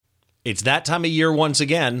It's that time of year once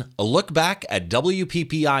again. A look back at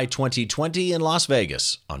WPPI 2020 in Las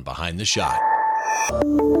Vegas on Behind the Shot.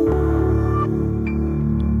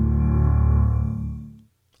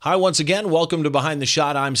 Hi, once again. Welcome to Behind the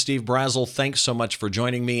Shot. I'm Steve Brazel. Thanks so much for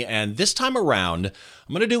joining me. And this time around, I'm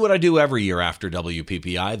going to do what I do every year after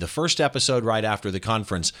WPPI. The first episode right after the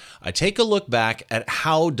conference, I take a look back at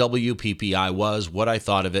how WPPI was, what I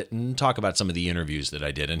thought of it, and talk about some of the interviews that I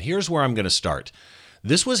did. And here's where I'm going to start.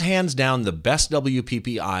 This was hands down the best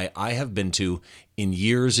WPPI I have been to in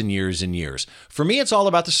years and years and years. For me, it's all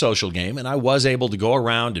about the social game, and I was able to go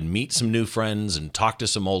around and meet some new friends and talk to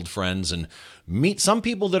some old friends and meet some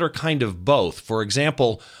people that are kind of both. For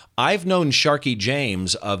example, I've known Sharky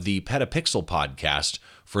James of the Petapixel podcast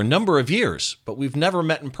for a number of years, but we've never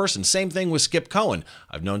met in person. Same thing with Skip Cohen.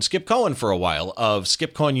 I've known Skip Cohen for a while of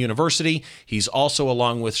Skip Cohen University. He's also,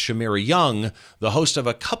 along with Shamira Young, the host of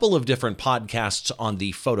a couple of different podcasts on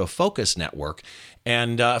the Photo Focus network.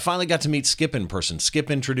 And I finally got to meet Skip in person. Skip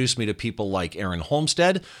introduced me to people like Erin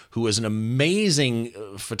Holmstead, who is an amazing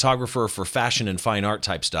photographer for fashion and fine art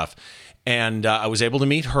type stuff. And I was able to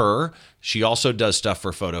meet her. She also does stuff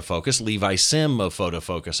for Photo Focus. Levi Sim of Photo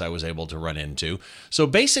Focus I was able to run into. So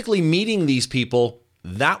basically meeting these people,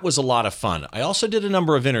 that was a lot of fun. I also did a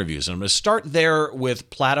number of interviews, and I'm going to start there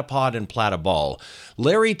with Platypod and Platyball.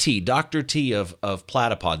 Larry T, Dr. T of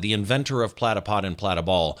Platypod, the inventor of Platypod and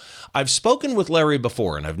Platyball. I've spoken with Larry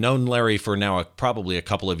before, and I've known Larry for now probably a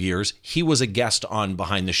couple of years. He was a guest on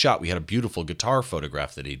Behind the Shot. We had a beautiful guitar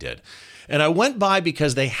photograph that he did. And I went by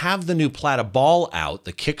because they have the new Platyball out.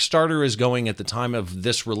 The Kickstarter is going at the time of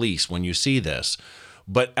this release when you see this.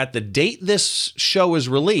 But at the date this show is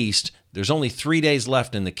released, there's only 3 days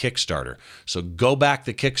left in the Kickstarter. So go back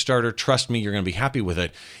the Kickstarter. Trust me, you're going to be happy with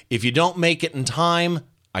it. If you don't make it in time,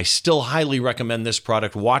 I still highly recommend this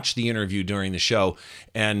product. Watch the interview during the show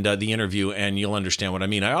and you'll understand what I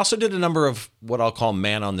mean. I also did a number of what I'll call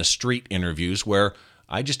man on the street interviews where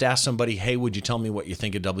I just asked somebody, hey, would you tell me what you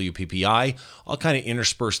think of WPPI? I'll kind of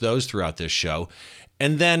intersperse those throughout this show.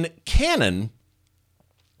 And then Canon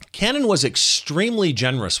was extremely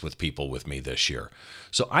generous with people with me this year.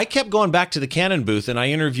 So I kept going back to the Canon booth, and I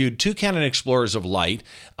interviewed two Canon Explorers of Light,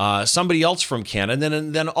 somebody else from Canon,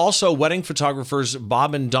 and then also wedding photographers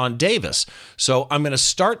Bob and Don Davis. So I'm going to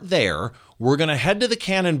start there. We're going to head to the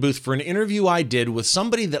Canon booth for an interview I did with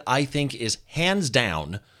somebody that I think is hands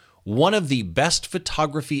down one of the best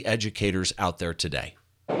photography educators out there today.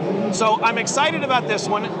 So I'm excited about this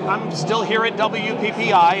one. I'm still here at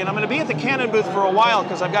WPPI, and I'm going to be at the Canon booth for a while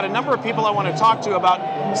because I've got a number of people I want to talk to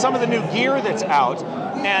about some of the new gear that's out.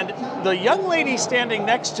 And the young lady standing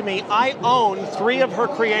next to me, I own 3 of her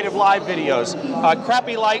Creative Live videos.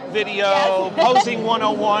 Crappy Light video, yes. Posing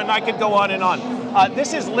 101, I could go on and on.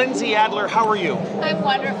 This is Lindsay Adler. How are you? I'm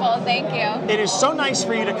wonderful, thank you. It is so nice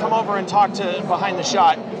for you to come over and talk to Behind the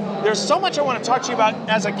Shot. There's so much I want to talk to you about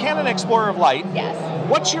as a Canon Explorer of Light. Yes.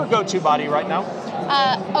 What's your go-to body right now?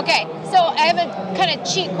 Okay, so I have a kind of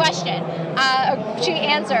cheat question, cheat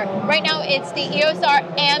answer. Right now it's the EOS R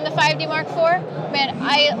and the 5D Mark IV. Man,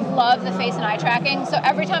 I love the face and eye tracking, so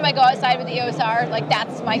every time I go outside with the EOS R, like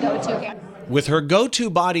that's my go-to camera. With her go-to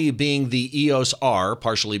body being the EOS R,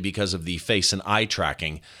 partially because of the face and eye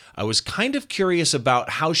tracking, I was kind of curious about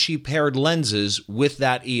how she paired lenses with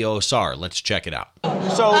that EOS R. Let's check it out.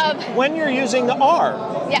 So when you're using the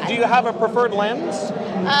R, yes. Do you have a preferred lens?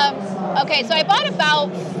 Okay, so I bought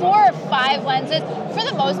about 4 or 5 lenses. For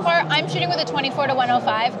the most part, I'm shooting with a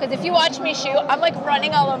 24-105 because if you watch me shoot, I'm like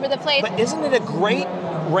running all over the place. But isn't it a great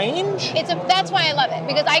range? That's why I love it,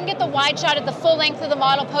 because I can get the wide shot at the full length of the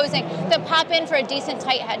model posing, then pop in for a decent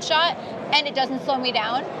tight headshot, and it doesn't slow me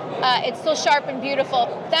down. It's still sharp and beautiful.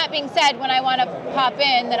 That being said, when I want to pop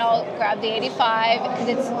in, then I'll grab the 85 because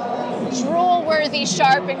it's drool-worthy,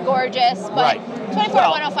 sharp, and gorgeous. But right.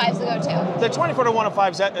 24-105 is the go-to. The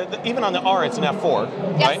 24-105 is even on the R, it's an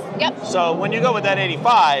f4, yes, right? Yep. So when you go with that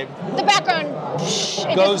 85, the background it's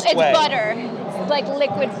butter. It's like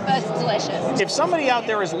liquid. It's delicious. If somebody out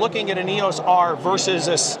there is looking at an EOS R versus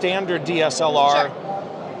a standard DSLR. Sure.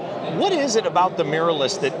 What is it about the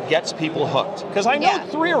mirrorless that gets people hooked? Because I know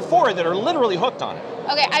 3 or 4 that are literally hooked on it.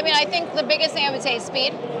 Okay, I mean, I think the biggest thing I would say is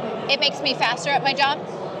speed. It makes me faster at my job.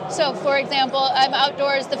 So, for example, I'm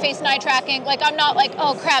outdoors, the face and eye tracking, like I'm not like,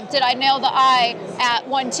 oh crap, did I nail the eye at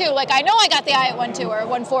 1.2? Like I know I got the eye at 1.2 or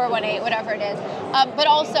 1.4 or 1.8, whatever it is. But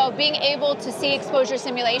also being able to see exposure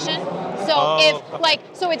simulation.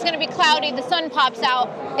 So it's going to be cloudy, the sun pops out.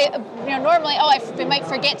 Normally, I might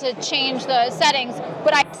forget to change the settings,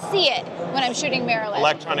 but I see it when I'm shooting mirrorless.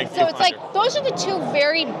 Electronic So it's like viewfinder. those are the two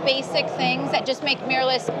very basic things that just make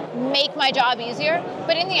mirrorless make my job easier.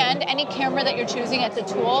 But in the end, any camera that you're choosing, it's a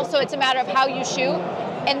tool. So it's a matter of how you shoot.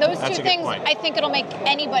 And those That's two a good things, point. I think it'll make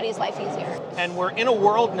anybody's life easier. And we're in a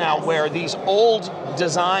world now where these old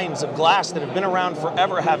designs of glass that have been around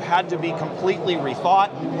forever have had to be completely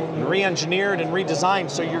rethought and re-engineered and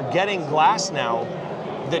redesigned. So you're getting glass now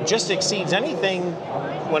that just exceeds anything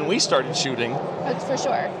when we started shooting. That's for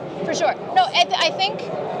sure. No, I think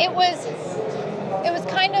it was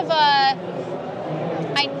kind of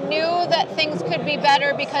I knew that things could be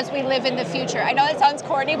better because we live in the future. I know that sounds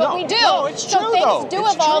corny, but we do. No, it's true, so things though. do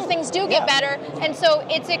It's evolve, true. things do get better, and so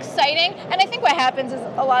it's exciting. And I think what happens is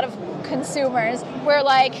a lot of consumers, we're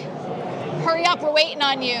like, hurry up, we're waiting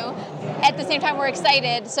on you. At the same time, we're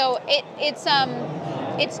excited. So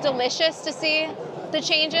it's delicious to see the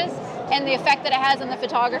changes and the effect that it has on the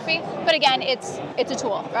photography. But again, it's a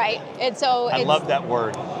tool, right? And so I love that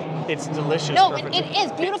word. It's delicious. No, but it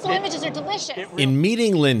is. Beautiful images are delicious. In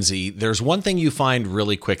meeting Lindsay, there's one thing you find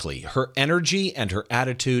really quickly. Her energy and her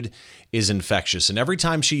attitude is infectious. And every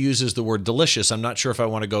time she uses the word delicious, I'm not sure if I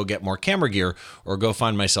want to go get more camera gear or go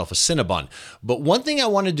find myself a Cinnabon. But one thing I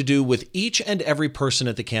wanted to do with each and every person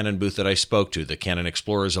at the Canon booth that I spoke to, the Canon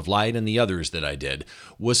Explorers of Light and the others that I did,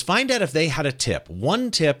 was find out if they had a tip,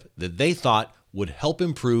 one tip that they thought would help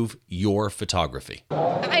improve your photography.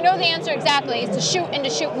 I know the answer exactly, is to shoot and to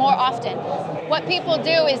shoot more often. What people do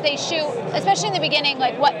is they shoot, especially in the beginning,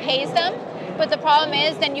 like what pays them, but the problem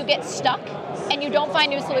is then you get stuck and you don't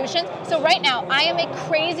find new solutions. So right now, I am a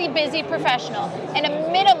crazy busy professional, and a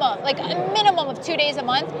minimum of 2 days a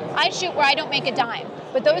month, I shoot where I don't make a dime.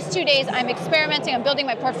 But those 2 days, I'm experimenting, I'm building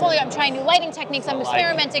my portfolio, I'm trying new lighting techniques, I'm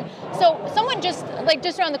experimenting. So someone just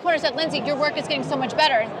around the corner said, Lindsay, your work is getting so much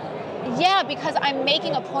better. Yeah, because I'm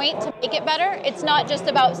making a point to make it better. It's not just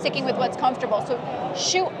about sticking with what's comfortable. So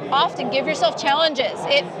shoot often, give yourself challenges.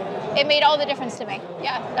 It made all the difference to me.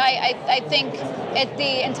 Yeah, I think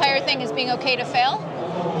the entire thing is being okay to fail.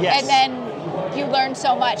 Yes. And then you learn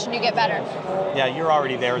so much and you get better. Yeah, you're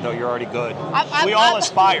already there, though. You're already good. We I'm all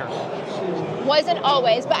aspire. Wasn't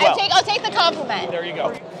always, but Well, I'll take the compliment. There you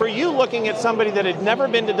go. For you, looking at somebody that had never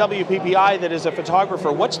been to WPPI that is a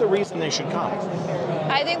photographer, what's the reason they should come?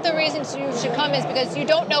 I think the reason you should come is because you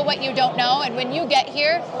don't know what you don't know, and when you get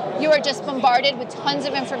here, you are just bombarded with tons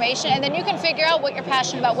of information, and then you can figure out what you're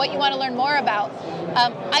passionate about, what you want to learn more about.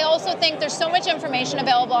 I also think there's so much information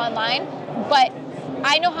available online, but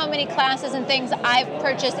I know how many classes and things I've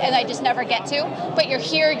purchased and I just never get to, but you're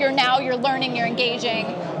here, you're now, you're learning, you're engaging.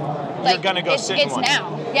 You're gonna go sit in It's one.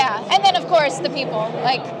 now, yeah. And then of course the people,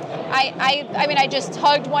 like I just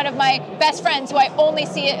hugged one of my best friends who I only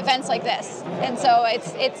see at events like this. And so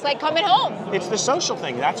it's like coming home. It's the social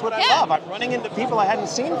thing. That's what I Yeah. love. I'm running into people I hadn't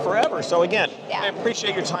seen forever. So again, Yeah. I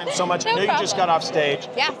appreciate your time so much. I No know you just got problem. off stage.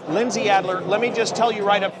 Yeah. Lindsay Adler, let me just tell you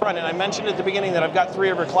right up front, and I mentioned at the beginning that I've got 3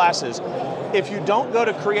 of her classes. If you don't go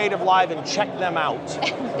to Creative Live and check them out,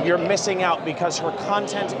 you're missing out because her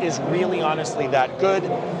content is really honestly that good.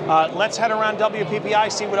 Let's head around WPPI,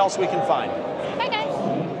 see what else we can find. Bye guys.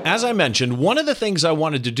 As I mentioned, one of the things I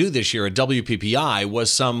wanted to do this year at WPPI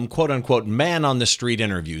was some quote-unquote man-on-the-street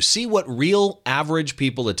interview. See what real average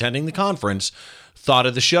people attending the conference thought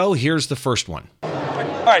of the show. Here's the first one.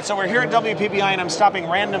 All right, so we're here at WPPI, and I'm stopping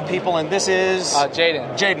random people, and this is...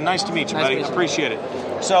 Jaden. Jaden, nice to meet you, Nice buddy. to meet you. Appreciate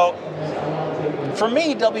it. So, for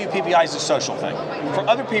me, WPPI is a social thing. For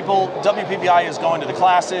other people, WPPI is going to the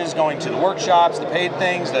classes, going to the workshops, the paid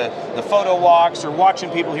things, the photo walks, or watching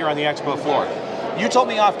people here on the expo floor. You told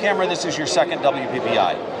me off camera this is your second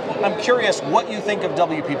WPPI. I'm curious what you think of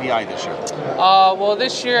WPPI this year. Well,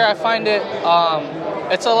 this year I find it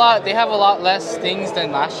it's a lot. They have a lot less things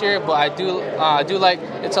than last year, but I do like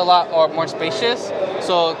it's a lot more spacious.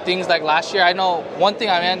 So things like last year, I know one thing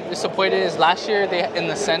I am disappointed is last year in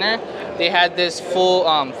the center they had this full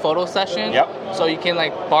photo session. Yep. So you can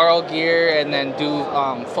like borrow gear and then do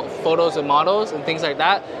photos and models and things like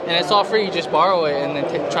that, and it's all free. You just borrow it and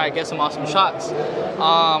then try to get some awesome shots.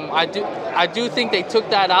 I do think they took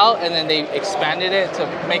that out and then they expanded it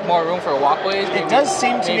to make more room for walkways. It does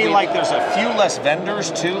seem to me like there's a few less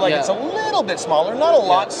vendors too. Like it's a little bit smaller, not a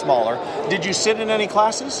lot smaller. Did you sit in any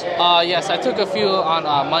classes? Yes, I took a few on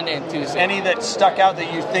Monday and Tuesday. Any that stuck out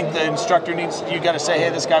that you think the instructor needs? You got to say, hey,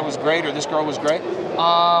 this guy was great or this girl was great.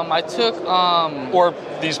 I took Or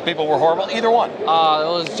these people were horrible. Either one. it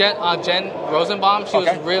was Jen Rosenbaum. She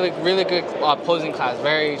Okay. was really good posing class.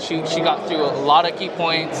 She got through a lot of key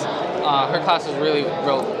points. her class is really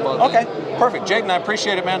real well done. Okay, perfect. Jaden, I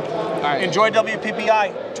appreciate it, man. All right. Enjoy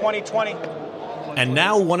WPPI 2020. And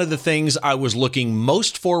now one of the things I was looking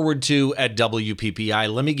most forward to at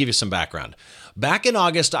WPPI, let me give you some background. Back in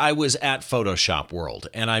August, I was at Photoshop World,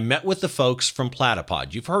 and I met with the folks from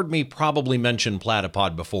Platypod. You've heard me probably mention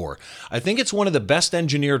Platypod before. I think it's one of the best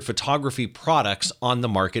engineered photography products on the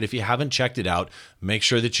market. If you haven't checked it out, make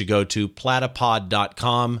sure that you go to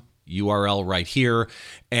platypod.com. URL right here,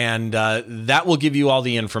 and that will give you all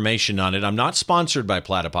the information on it. I'm not sponsored by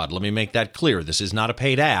Platypod. Let me make that clear. This is not a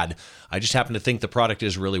paid ad. I just happen to think the product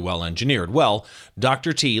is really well engineered. Well,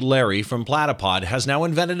 Dr. T, Larry from Platypod, has now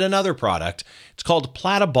invented another product. It's called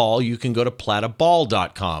Platyball. You can go to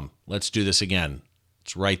platyball.com. Let's do this again.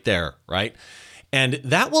 It's right there, right? And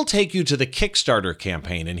that will take you to the Kickstarter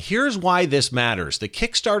campaign. And here's why this matters. The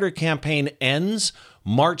Kickstarter campaign ends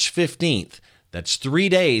March 15th. That's 3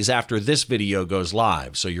 days after this video goes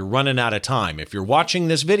live, so you're running out of time. If you're watching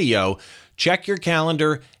this video, check your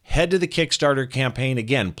calendar, head to the Kickstarter campaign.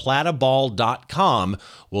 Again, platyball.com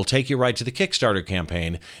will take you right to the Kickstarter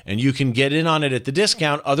campaign, and you can get in on it at the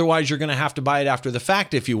discount. Otherwise, you're going to have to buy it after the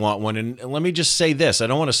fact if you want one. And let me just say this. I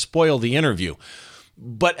don't want to spoil the interview,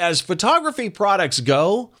 but as photography products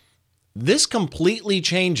go, this completely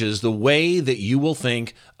changes the way that you will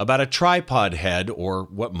think about a tripod head, or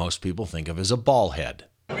what most people think of as a ball head.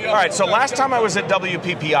 All right, so last time I was at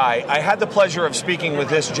WPPI, I had the pleasure of speaking with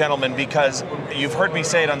this gentleman because you've heard me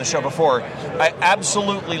say it on the show before. I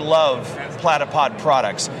absolutely love Platypod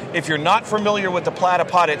products. If you're not familiar with the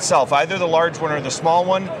Platypod itself, either the large one or the small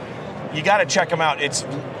one, you got to check them out. It's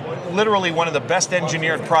literally one of the best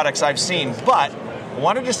engineered products I've seen, but I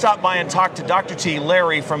wanted to stop by and talk to Dr. T,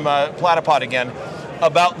 Larry from Platypod again,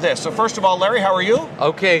 about this. So first of all, Larry, how are you?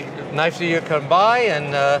 Okay, nice of you to come by,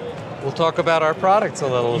 and we'll talk about our products a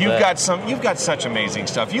little bit. You've got such amazing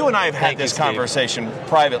stuff. You and I have had this conversation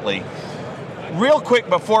privately. Real quick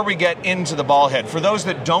before we get into the ball head, for those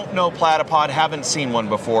that don't know Platypod, haven't seen one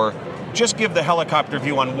before, just give the helicopter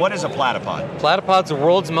view on what is a Platypod. Platypod's the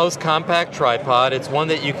world's most compact tripod. It's one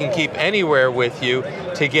that you can keep anywhere with you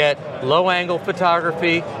to get low-angle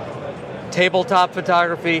photography, tabletop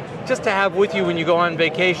photography, just to have with you when you go on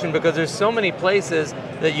vacation, because there's so many places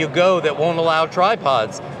that you go that won't allow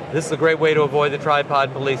tripods. This is a great way to avoid the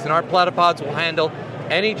tripod police. And our Platypods will handle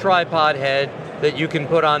any tripod head that you can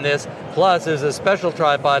put on this. Plus, there's a special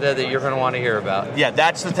tripod head that you're going to want to hear about. Yeah,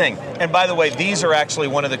 that's the thing. And by the way, these are actually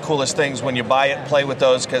one of the coolest things when you buy it, play with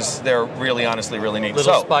those, because they're really, honestly, really neat.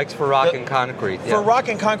 Little spikes for rock and concrete. Yeah. For rock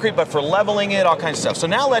and concrete, but for leveling it, all kinds of stuff. So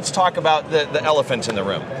now let's talk about the elephant in the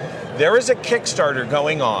room. There is a Kickstarter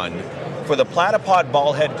going on for the Platypod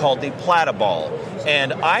ball head called the Platyball.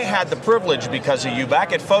 And I had the privilege, because of you,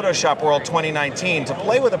 back at Photoshop World 2019, to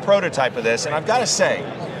play with a prototype of this. And I've got to say,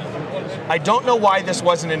 I don't know why this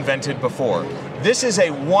wasn't invented before. This is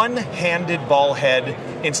a one-handed ball head.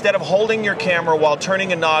 Instead of holding your camera while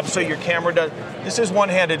turning a knob so your camera does, this is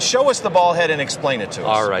one-handed. Show us the ball head and explain it to us.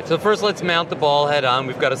 All right, so first let's mount the ball head on.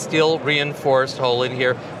 We've got a steel reinforced hole in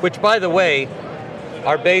here, which, by the way,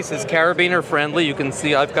 our base is carabiner friendly. You can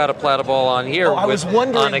see I've got a Platyball on here. Oh, I was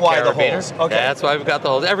wondering why the holes. Okay. That's why we've got the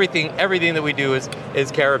holes. Everything that we do is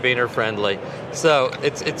carabiner friendly. So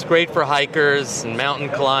it's great for hikers and mountain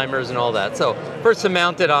climbers and all that. So first to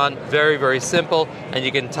mount it on, very, very simple, and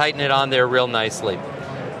you can tighten it on there real nicely.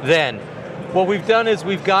 Then what we've done is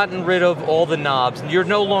we've gotten rid of all the knobs. You're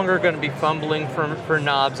no longer going to be fumbling for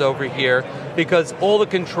knobs over here, because all the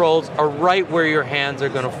controls are right where your hands are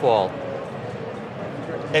going to fall.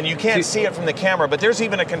 And you can't see it from the camera, but there's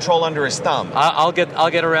even a control under his thumb. I'll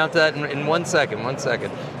get around to that in 1 second. 1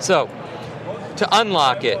 second. So, to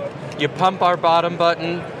unlock it, you pump our bottom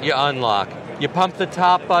button, you unlock. You pump the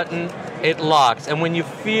top button, it locks. And when you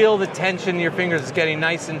feel the tension in your fingers is getting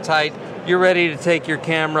nice and tight, you're ready to take your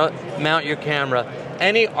camera, mount your camera.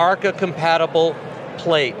 Any ARCA-compatible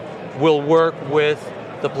plate will work with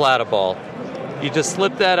the Platyball. You just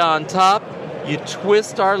slip that on top, you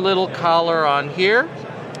twist our little collar on here,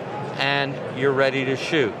 and you're ready to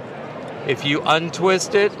shoot. If you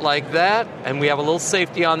untwist it like that, and we have a little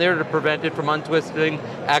safety on there to prevent it from untwisting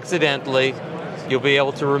accidentally, you'll be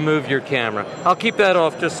able to remove your camera. I'll keep that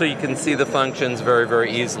off just so you can see the functions very,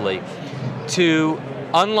 very easily. To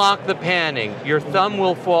unlock the panning, your thumb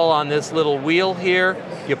will fall on this little wheel here.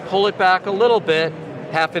 You pull it back a little bit,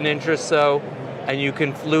 half an inch or so, and you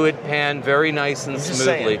can fluid pan very nice and just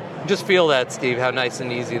smoothly. saying. Just feel that, Steve, how nice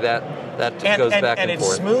and easy that goes back and it's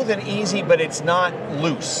forth. smooth and easy, but it's not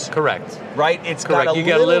loose. Correct. Right? It's Correct. got a You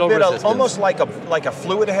get a little bit resistance. of almost like a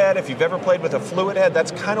fluid head. If you've ever played with a fluid head,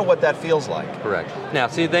 that's kind of what that feels like. Correct. Now,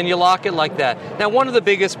 see, then you lock it like that. Now, one of the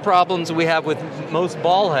biggest problems we have with most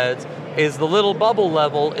ball heads is the little bubble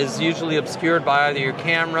level is usually obscured by either your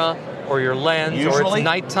camera or your lens, or Usually? it's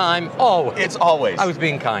nighttime. Oh, It's always. I was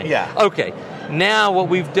being kind. Yeah. Okay. Now what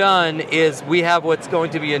we've done is we have what's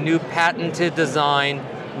going to be a new patented design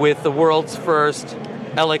with the world's first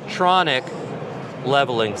electronic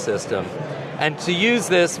leveling system. And to use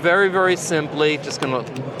this very, very simply, just going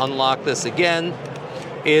to unlock this again,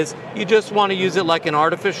 is you just want to use it like an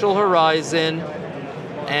artificial horizon,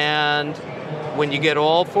 and when you get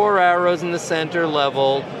all 4 arrows in the center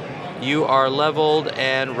level, you are leveled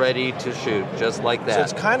and ready to shoot, just like that. So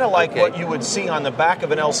it's kind of like Okay. what you would see on the back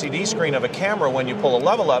of an LCD screen of a camera when you pull a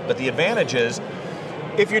level up, but the advantage is,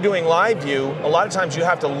 if you're doing live view, a lot of times you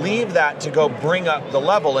have to leave that to go bring up the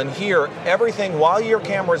level, and here, everything while your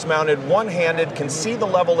camera's mounted, one-handed, can see the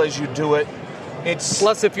level as you do it. It's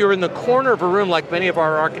Plus, if you're in the corner of a room, like many of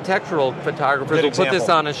our architectural photographers Good will put this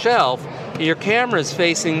example. on a shelf, your camera's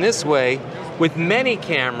facing this way. With many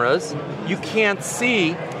cameras, you can't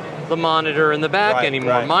see the monitor in the back Right,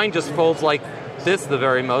 anymore. right. Mine just folds like this the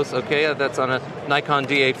very most, okay? That's on a Nikon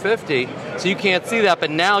D850, so you can't see that, but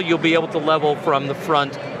now you'll be able to level from the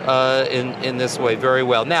front in this way very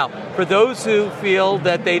well. Now, for those who feel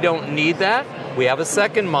that they don't need that, we have a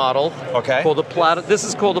second model Okay. called this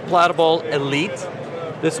is called the Plataball Elite.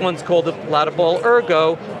 This one's called the Plataball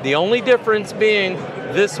Ergo. The only difference being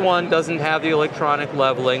this one doesn't have the electronic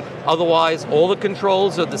leveling. Otherwise, all the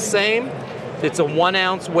controls are the same. It's a 1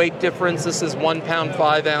 ounce weight difference. This is 1 pound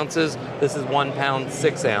 5 ounces. This is 1 pound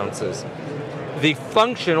 6 ounces. The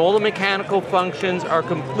function, all the mechanical functions are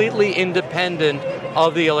completely independent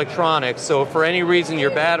of the electronics. So if for any reason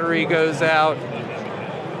your battery goes out,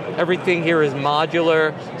 everything here is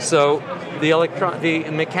modular. So the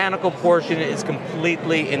mechanical portion is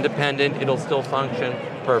completely independent. It'll still function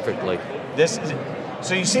perfectly.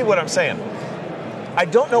 So you see what I'm saying? I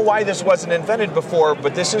don't know why this wasn't invented before,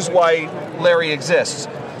 but this is why Larry exists.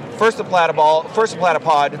 First the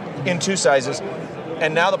Platypod in 2 sizes,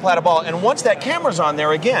 and now the Plataball. And once that camera's on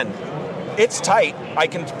there again, it's tight. I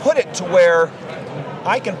can put it to where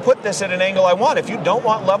I can put this at an angle I want. If you don't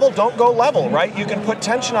want level, don't go level, right? You can put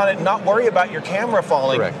tension on it and not worry about your camera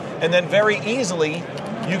falling. Correct. And then very easily,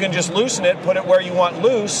 you can just loosen it, put it where you want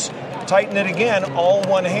loose, tighten it again, all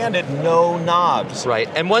one-handed, no knobs. Right,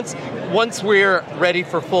 and once we're ready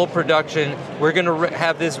for full production, we're going to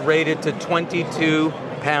have this rated to 22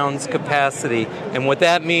 pounds capacity. And what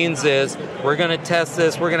that means is we're going to test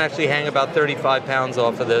this. We're going to actually hang about 35 pounds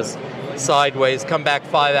off of this sideways, come back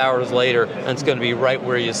 5 hours later, and it's going to be right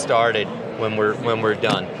where you started when we're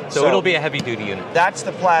done. So it'll be a heavy-duty unit. That's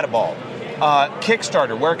the Plataball.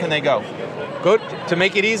 Kickstarter, where can they go? Go to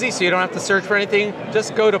make it easy so you don't have to search for anything,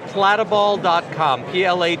 just go to plataball.com,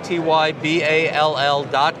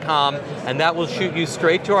 PLATYBALL.com, and that will shoot you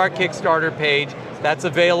straight to our Kickstarter page. That's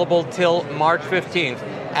available till March 15th.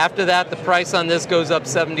 After that, the price on this goes up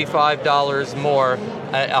 $75 more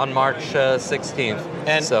on March 16th.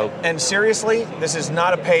 And seriously, this is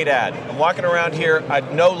not a paid ad. I'm walking around here, I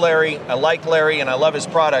know Larry, I like Larry, and I love his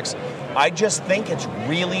products. I just think it's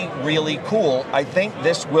really, really cool. I think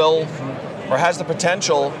this will, or has the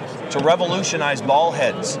potential to revolutionize ball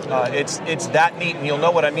heads. It's that neat, and you'll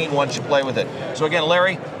know what I mean once you play with it. So again,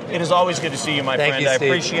 Larry, it is always good to see you, my Thank friend. you, I Steve.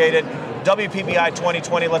 appreciate it. WPPI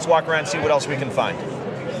 2020, let's walk around and see what else we can find.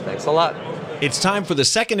 Thanks a lot. It's time for the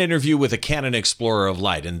second interview with a Canon Explorer of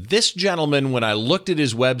Light. And this gentleman, when I looked at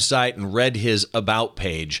his website and read his About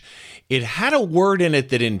page, it had a word in it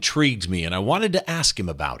that intrigued me, and I wanted to ask him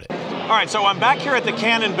about it. All right, so I'm back here at the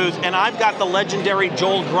Canon booth, and I've got the legendary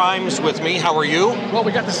Joel Grimes with me. How are you? Well,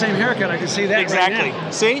 we got the same haircut. I can see that Exactly. right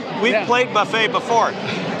now. See? We've played buffet before.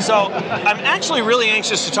 So I'm actually really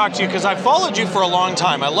anxious to talk to you because I've followed you for a long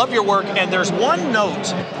time. I love your work, and there's one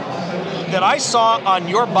note that I saw on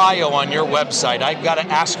your bio on your website I've got to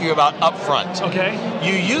ask you about up front. Okay.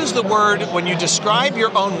 You use the word, when you describe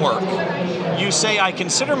your own work, you say, I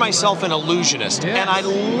consider myself an illusionist. Yes. And I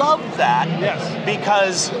love that Yes.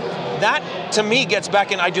 because that, to me, gets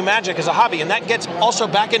back in, I do magic as a hobby, and that gets also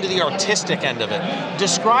back into the artistic end of it.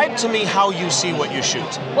 Describe to me how you see what you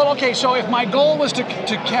shoot. Well, okay, so if my goal was to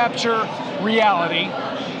capture reality,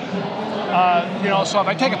 so if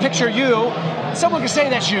I take a picture of you, someone can say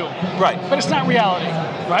that's you. Right. But it's not reality,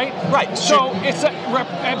 right? Right. So it's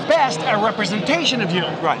at best a representation of you.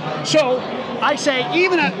 Right. So I say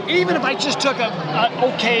even if I just took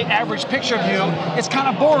a okay average picture of you, it's kind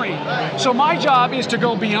of boring. So my job is to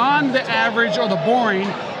go beyond the average or the boring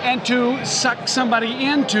and to suck somebody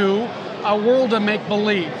into a world of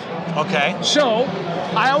make-believe. Okay. So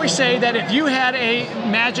I always say that if you had a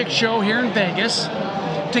magic show here in Vegas,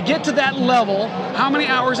 to get to that level, how many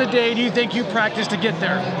hours a day do you think you practice to get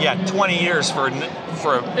there? Yeah, 20 years for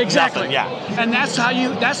Exactly. nothing. Yeah. And that's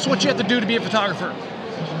what you have to do to be a photographer.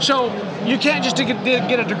 So you can't just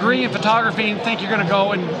get a degree in photography and think you're going to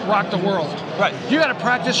go and rock the world. Right. You got to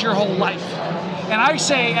practice your whole life. And I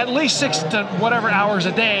say at least 6 to whatever hours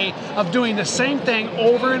a day of doing the same thing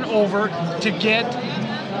over and over to get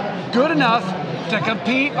good enough to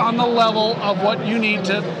compete on the level of what you need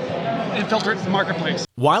to infiltrate the marketplace.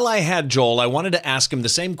 While I had Joel, I wanted to ask him the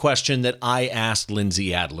same question that I asked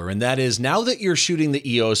Lindsay Adler, and that is, now that you're shooting the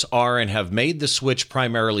EOS R and have made the switch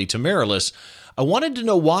primarily to mirrorless, I wanted to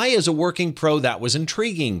know why, as a working pro, that was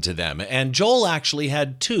intriguing to them. And Joel actually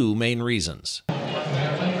had 2 main reasons.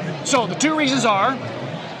 So the 2 reasons are,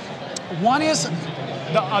 one is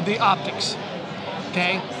the optics.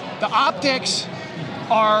 Okay, the optics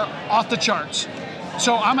are off the charts.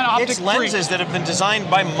 So I'm an optic It's lenses that have been designed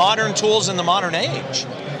by modern tools in the modern age.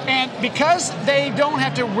 And because they don't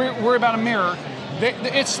have to worry about a mirror,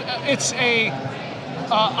 it's a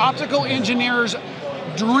optical engineer's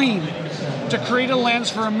dream to create a lens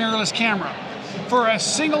for a mirrorless camera. For a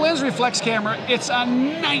single lens reflex camera, it's a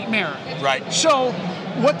nightmare. Right. So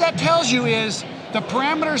what that tells you is the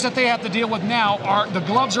parameters that they have to deal with now are, the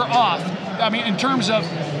gloves are off. I mean, in terms of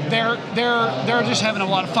they're just having a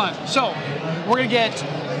lot of fun. So we're gonna get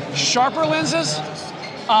sharper lenses,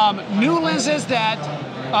 new lenses that,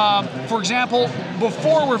 for example,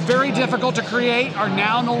 before were very difficult to create, are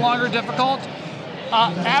now no longer difficult.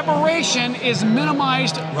 Aberration is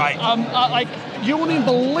minimized. Right. Like you won't even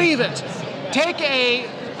believe it. Take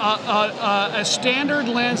a standard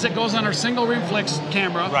lens that goes on our single reflex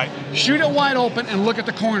camera. Right. Shoot it wide open and look at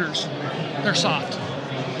the corners. They're soft.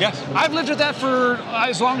 Yes. I've lived with that for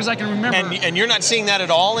as long as I can remember. And you're not seeing that at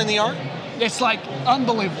all in the art? It's like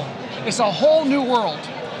unbelievable. It's a whole new world.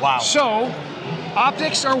 Wow. So,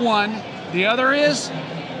 optics are one. The other is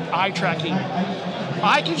eye tracking.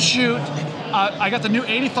 I can shoot. I got the new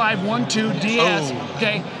 85-1.2 DS. Oh.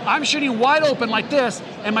 Okay, I'm shooting wide open like this,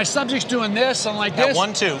 and my subject's doing this and like this. At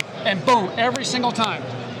 1.2. And boom, every single time,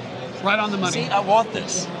 right on the money. See, I want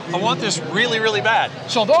this. I want this really, really bad.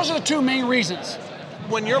 So those are the 2 main reasons.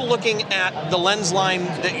 When you're looking at the lens line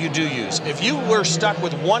that you do use, if you were stuck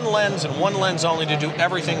with one lens and one lens only to do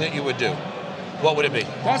everything that you would do, what would it be?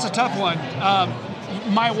 That's a tough one.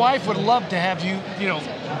 My wife would love to have you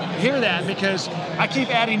hear that, because I keep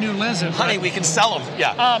adding new lenses. Honey, right? we can sell them.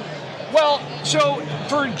 Yeah. Well, so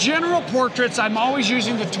for general portraits, I'm always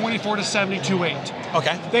using the 24 to 72.8.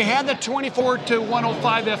 Okay. They had the 24 to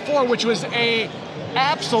 105 f4, which was a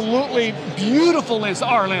absolutely beautiful lens, the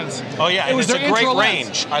R lens. Oh yeah, it was it's a their great intro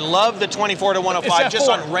range. lens. I love the 24 to 105 It's just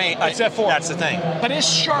F4. on range. It's F4. That's the thing. But it's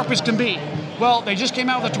sharp as can be. Well, they just came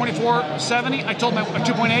out with a 24-70. I told my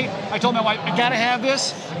 2.8. I told my wife, I gotta have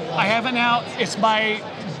this. I have it now. It's my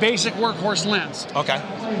basic workhorse lens. Okay.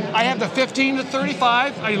 I have the 15 to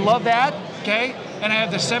 35. I love that. Okay, and I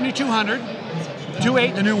have the 7200,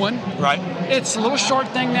 2.8, the new one. Right. It's a little short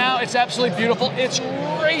thing now. It's absolutely beautiful. It's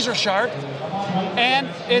razor sharp, and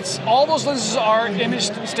it's all those lenses are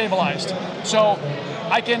image stabilized. So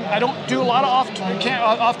I don't do a lot of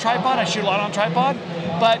off tripod. I shoot a lot on tripod,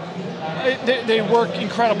 but they work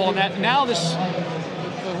incredible in that. Now this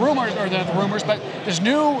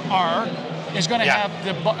new R is going to have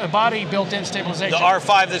the body built-in stabilization. The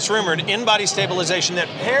R5 that's rumored, in-body stabilization that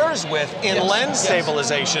pairs with in-lens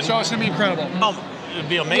stabilization. So it's going to be incredible. Oh, it'd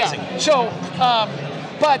be amazing. Yeah. So,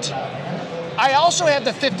 but I also have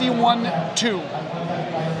the 51-2.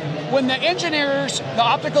 When the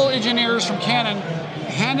optical engineers from Canon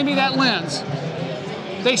handed me that lens,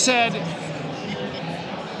 they said,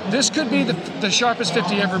 this could be the sharpest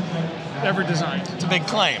 50 ever designed. It's a big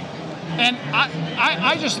claim. And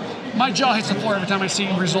I just, my jaw hits the floor every time I see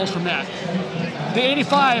results from that. The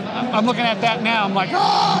 85, I'm looking at that now, I'm like,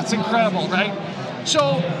 oh, it's incredible, right?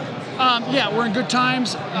 So, yeah, we're in good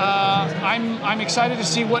times. I'm excited to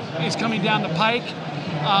see what is coming down the pike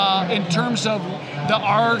in terms of the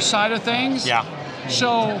R side of things. Yeah.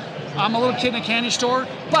 So, I'm a little kid in a candy store,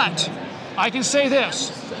 but I can say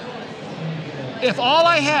this. If all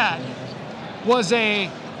I had was a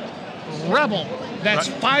Rebel that's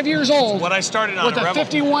 5 years old, What I started on with a a Rebel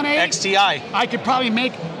 51.8 XTI. I could probably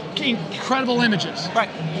make incredible images. Right.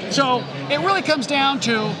 So it really comes down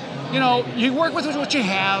to, you work with what you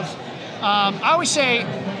have. I always say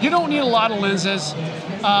you don't need a lot of lenses.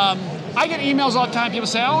 I get emails all the time. People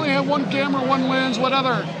say, I only have one camera, one lens,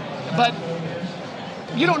 whatever. But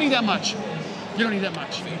you don't need that much. You don't need that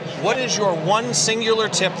much. What is your one singular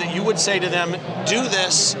tip that you would say to them, do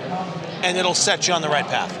this, and it'll set you on the right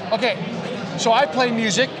path? Okay, so I play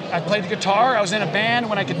music. I played the guitar. I was in a band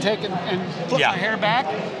when I could take and flip my hair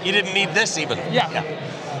back. You didn't need this even.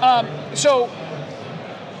 Yeah. So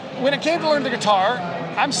when it came to learn the guitar,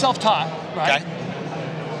 I'm self-taught, right?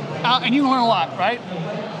 Okay. And you learn a lot, right?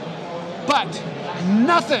 But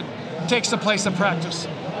nothing takes the place of practice.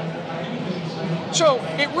 So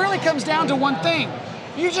it really comes down to one thing.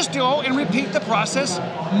 You just go and repeat the process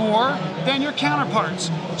more than your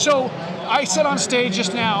counterparts. So I said on stage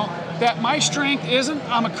just now that my strength isn't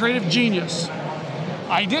I'm a creative genius.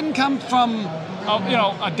 I didn't come from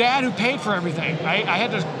a dad who paid for everything. I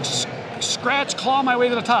had to claw my way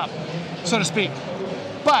to the top, so to speak.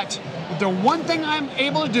 But the one thing I'm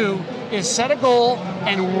able to do is set a goal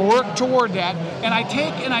and work toward that. And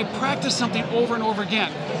I practice something over and over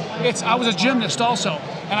again. I was a gymnast also,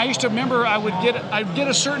 and I used to remember I'd get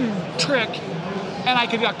a certain trick, and I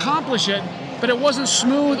could accomplish it, but it wasn't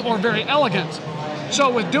smooth or very elegant.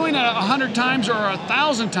 So with doing it 100 times or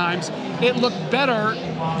 1,000 times, it looked better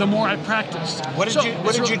the more I practiced. What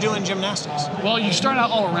did you do in gymnastics? Well, you start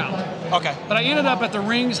out all around. Okay. But I ended up at the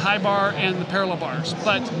rings, high bar, and the parallel bars.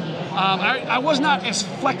 But I was not as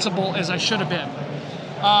flexible as I should have been.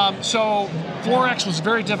 So Florex was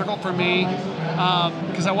very difficult for me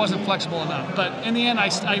because I wasn't flexible enough. But in the end,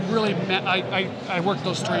 I worked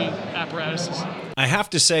those three apparatuses. I have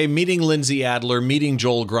to say, meeting Lindsay Adler, meeting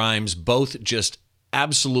Joel Grimes, both just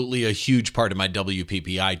absolutely a huge part of my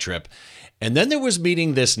WPPI trip. And then there was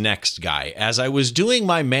meeting this next guy. As I was doing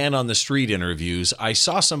my man on the street interviews, I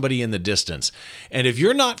saw somebody in the distance. And if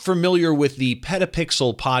you're not familiar with the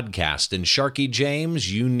Petapixel podcast and Sharky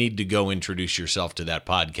James, you need to go introduce yourself to that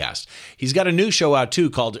podcast. He's got a new show out too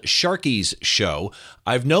called Sharky's Show.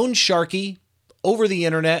 I've known Sharky over the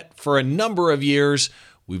internet for a number of years.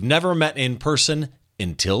 We've never met in person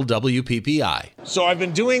until WPPI. So I've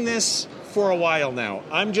been doing this for a while now.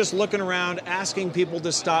 I'm just looking around, asking people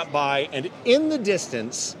to stop by, and in the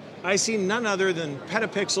distance, I see none other than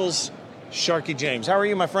Petapixel's Sharky James. How are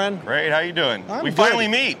you, my friend? Great, how you doing? I'm We good. finally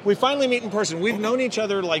meet. We finally meet in person. We've known each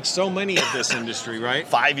other like so many of this industry, right?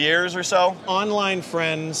 5 years or so. Online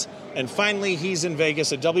friends, and finally he's in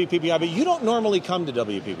Vegas at WPPI, but you don't normally come to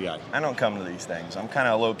WPPI. I don't come to these things. I'm kind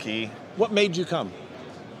of low-key. What made you come?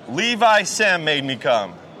 Levi Sim made me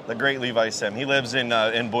come. The great Levi Sim. He lives in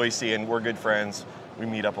Boise, and we're good friends. We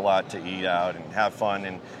meet up a lot to eat out and have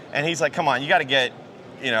fun. And he's like, come on, you got to get,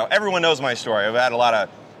 everyone knows my story. I've had a lot of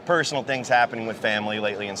personal things happening with family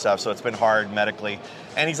lately and stuff, so it's been hard medically.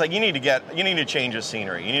 And he's like, you need to change the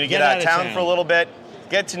scenery. You need to get out of town for a little bit,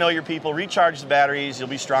 get to know your people, recharge the batteries. You'll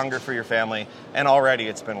be stronger for your family. And already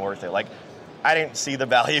it's been worth it. Like, I didn't see the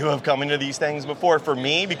value of coming to these things before for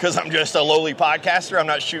me because I'm just a lowly podcaster. I'm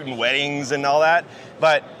not shooting weddings and all that.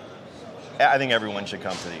 But I think everyone should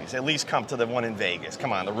come to these. At least come to the one in Vegas.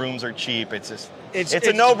 Come on, the rooms are cheap. It's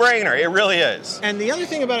a no-brainer. It really is. And the other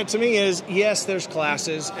thing about it to me is, yes, there's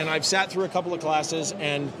classes, and I've sat through a couple of classes,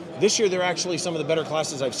 and this year they're actually some of the better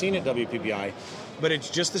classes I've seen at WPPI, but it's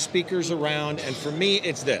just the speakers around, and for me,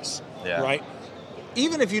 it's this, right?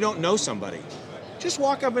 Even if you don't know somebody, just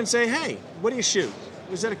walk up and say, hey, what do you shoot?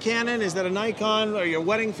 Is that a Canon? Is that a Nikon? Are you a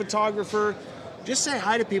wedding photographer? Just say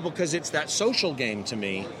hi to people because it's that social game to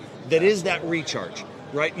me that is that recharge,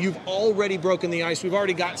 right? You've already broken the ice. We've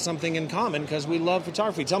already got something in common because we love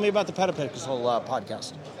photography. Tell me about the Petapixel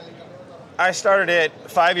podcast. I started it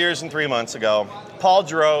 5 years and 3 months ago. Paul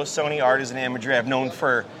Giroux, Sony Artisan Imagery, I've known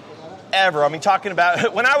forever. I mean, talking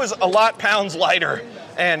about when I was a lot pounds lighter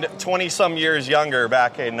and 20-some years younger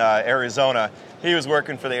back in Arizona, he was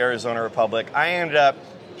working for the Arizona Republic.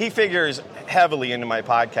 He figures heavily into my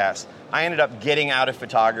podcast. I ended up getting out of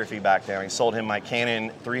photography back then. I sold him my Canon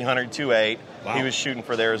 300-2.8. Wow. He was shooting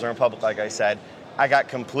for the Arizona Republic, like I said. I got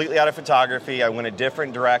completely out of photography. I went a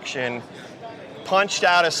different direction. Punched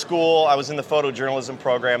out of school. I was in the photojournalism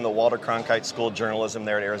program, the Walter Cronkite School of Journalism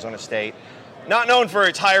there at Arizona State. Not known for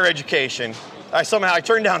its higher education. I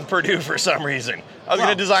turned down Purdue for some reason. I was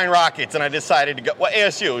going to design rockets, and I decided to go. Well,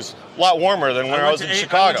 ASU was a lot warmer than when I was in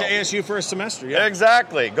Chicago. I went to ASU for a semester, yeah.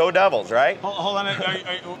 Exactly. Go Devils, right? Hold on.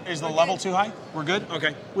 Is the level too high? We're good?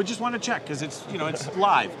 Okay. We just want to check because it's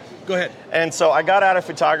live. Go ahead. And so I got out of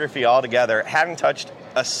photography altogether. Hadn't touched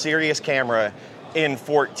a serious camera in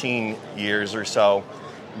 14 years or so.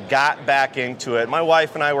 got back into it. My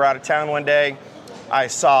wife and I were out of town one day. I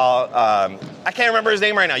saw, I can't remember his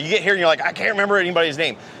name right now. You get here and you're like, I can't remember anybody's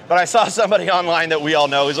name. But I saw somebody online that we all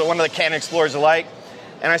know. He's one of the Canon Explorers alike.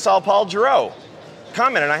 And I saw Paul Giroux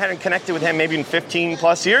comment, and I hadn't connected with him maybe in 15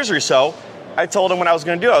 plus years or so. I told him what I was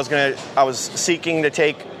going to do. I was seeking to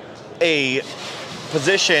take a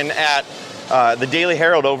position at the Daily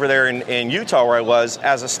Herald over there in Utah, where I was,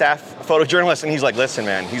 as a staff photojournalist. And he's like, listen,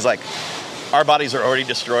 man, he's like, our bodies are already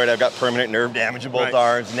destroyed. I've got permanent nerve damage in both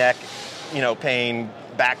arms, neck, pain,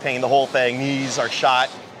 back pain, the whole thing. Knees are shot.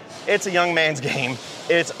 It's a young man's game.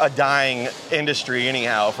 It's a dying industry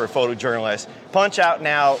anyhow for photojournalists. Punch out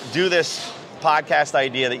now, do this podcast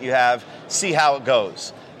idea that you have, see how it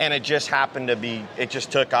goes. And it just happened to be, it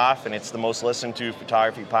just took off, and it's the most listened to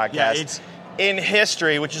photography podcast in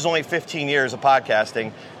history, which is only 15 years of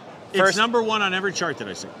podcasting. It's number one on every chart that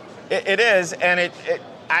I see. It is, and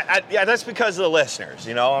that's because of the listeners,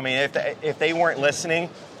 I mean, if they weren't listening,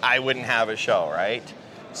 I wouldn't have a show, right?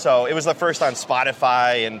 So it was the first on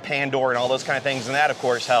Spotify and Pandora and all those kind of things, and that, of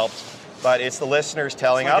course, helped. But it's the listeners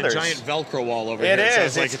telling others. A giant Velcro wall over here. It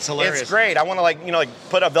is. It's hilarious. It's great. I want to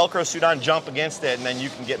put a Velcro suit on, jump against it, and then you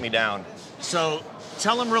can get me down. So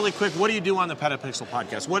tell them really quick, what do you do on the Petapixel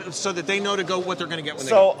podcast? So that they know to go what they're going to get when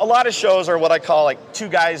they go. So a lot of shows are what I call like two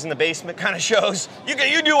guys in the basement kind of shows.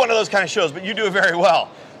 You do one of those kind of shows, but you do it very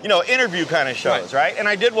well. Interview kind of shows, right? And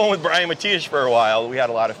I did one with Brian Matias for a while. We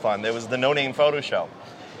had a lot of fun. It was the No Name Photo Show.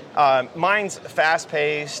 Mine's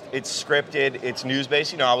fast-paced, it's scripted, it's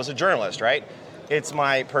news-based. I was a journalist, right? It's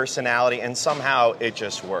my personality, and somehow it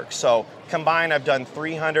just works. So combined, I've done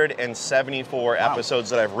 374 episodes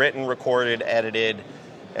that I've written, recorded, edited,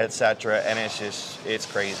 etc. And it's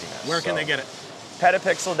craziness. Where can they get it?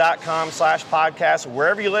 Petapixel.com/podcast.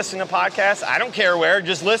 Wherever you listen to podcasts, I don't care where,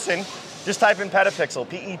 just listen. Just type in Petapixel,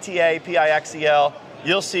 Petapixel.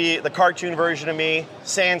 You'll see the cartoon version of me,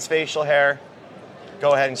 sans facial hair.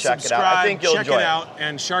 Go ahead and check it out. I think you'll enjoy it. Check it out.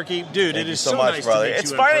 And Sharky, dude, Thank it is so much, nice brother. to meet It's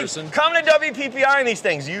you funny. in person. Come to WPPI and these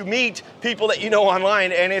things. You meet people that you know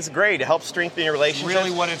online, and it's great. It helps strengthen your relationships. Really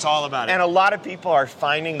what it's all about. And a lot of people are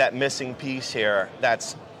finding that missing piece here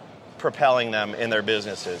that's propelling them in their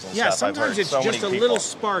businesses and stuff. Sometimes it's just a little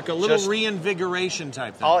spark, a little reinvigoration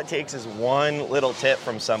type thing. All it takes is one little tip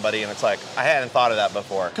from somebody, and it's like, I hadn't thought of that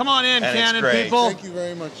before. Come on in, and Canon people. Thank you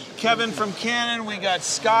very much. Kevin from Canon. We got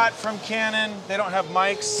Scott from Canon. They don't have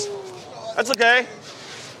mics. That's okay.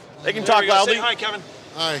 They can talk loudly. Say hi, Kevin.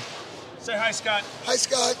 Hi. Say hi, Scott. Hi,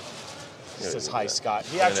 Scott. He says hi, Scott.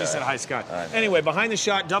 He actually said hi, Scott. Anyway, behind the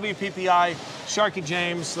shot, WPPI, Sharky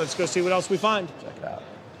James. Let's go see what else we find. Check it out.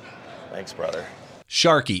 Thanks, brother.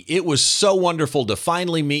 Sharky, it was so wonderful to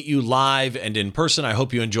finally meet you live and in person. I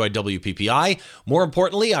hope you enjoyed WPPI. More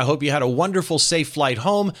importantly, I hope you had a wonderful, safe flight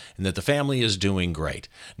home and that the family is doing great.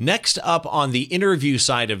 Next up on the interview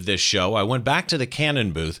side of this show, I went back to the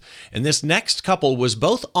Canon booth, and this next couple was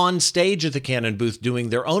both on stage at the Canon booth doing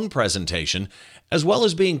their own presentation, as well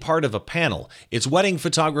as being part of a panel. It's wedding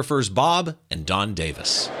photographers Bob and Don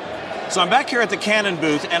Davis. So I'm back here at the Canon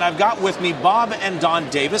booth, and I've got with me Bob and Don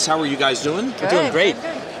Davis. How are you guys doing? We're doing great.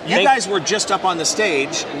 You guys were just up on the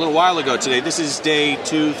stage a little while ago today. This is day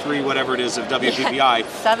 2, 3, whatever it is of WPPI.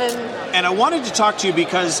 7. And I wanted to talk to you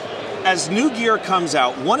because as new gear comes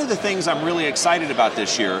out, one of the things I'm really excited about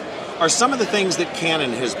this year are some of the things that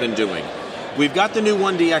Canon has been doing. We've got the new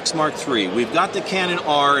 1DX Mark III. We've got the Canon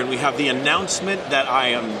R, and we have the announcement that I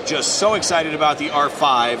am just so excited about, the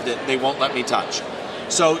R5, that they won't let me touch.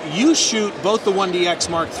 So you shoot both the 1DX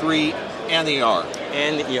Mark III and the R.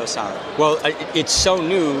 And the EOS R. Well, it's so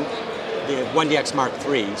new, the 1DX Mark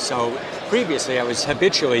III. So previously I was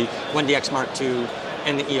habitually 1DX Mark II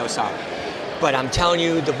and the EOS R. But I'm telling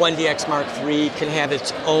you, the 1DX Mark III can have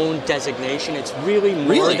its own designation. It's really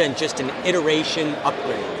more than just an iteration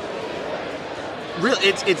upgrade. Really?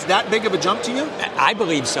 It's that big of a jump to you? I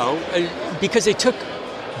believe so. Because they took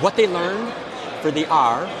what they learned for the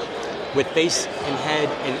R, with face and head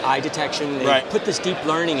and eye detection. They put this deep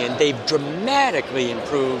learning in. They've dramatically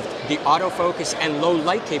improved the autofocus and low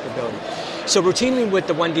light capability. So routinely with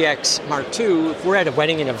the 1DX Mark II, if we're at a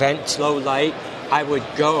wedding, an event, it's low light, I would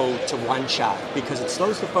go to one shot because it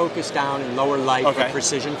slows the focus down in lower light for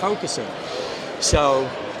precision focusing. So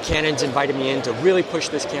Canon's invited me in to really push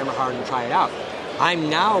this camera hard and try it out. I'm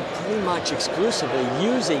now pretty much exclusively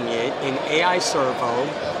using it in AI Servo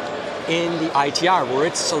in the ITR, where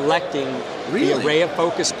it's selecting the array of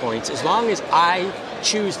focus points as long as I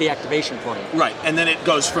choose the activation point. Right, and then it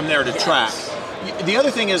goes from there to track. The other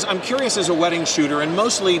thing is, I'm curious as a wedding shooter, and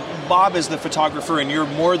mostly Bob is the photographer and you're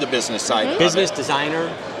more the business side. Business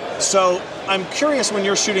designer. So I'm curious when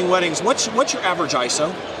you're shooting weddings, what's your average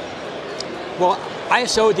ISO? Well,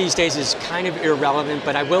 ISO these days is kind of irrelevant,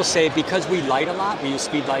 but I will say because we light a lot, we use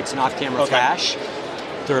speed lights and off-camera flash,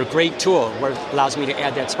 they're a great tool where it allows me to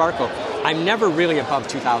add that sparkle. I'm never really above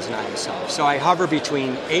 2000 ISO, so I hover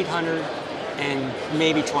between 800 and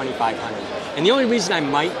maybe 2500. And the only reason I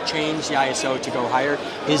might change the ISO to go higher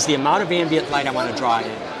is the amount of ambient light I want to draw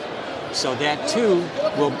in. So that too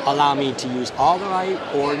will allow me to use all the light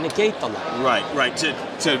or negate the light. Right.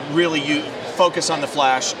 To really focus on the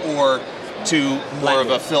flash or to more of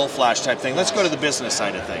a fill flash type thing. Let's go to the business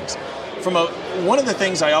side of things. One of the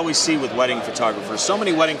things I always see with wedding photographers, so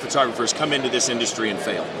many wedding photographers come into this industry and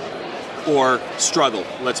fail or struggle,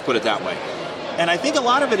 let's put it that way. And I think a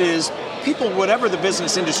lot of it is people, whatever the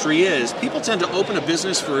business industry is, people tend to open a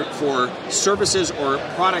business for services or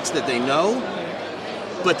products that they know,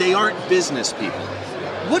 but they aren't business people.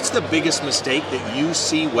 What's the biggest mistake that you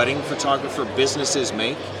see wedding photographer businesses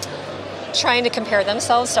make? Trying to compare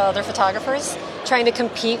themselves to other photographers, trying to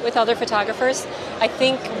compete with other photographers. I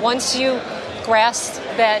think once you grasp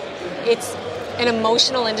that it's an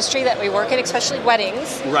emotional industry that we work in, especially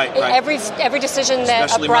weddings. Right. Every decision that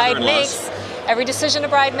especially a bride makes, every decision a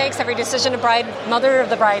bride makes, every decision mother of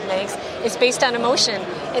the bride makes is based on emotion.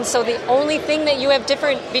 And so the only thing that you have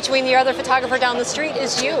different between the other photographer down the street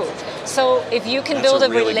is you. So if you can build a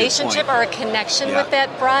really relationship or a connection with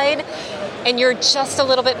that bride, and you're just a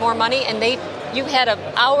little bit more money, and you had an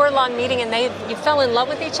hour-long meeting and you fell in love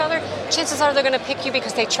with each other, chances are they're going to pick you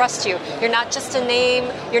because they trust you. You're not just a name,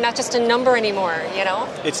 you're not just a number anymore, you know?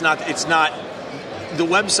 It's not, the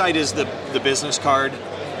website is the business card,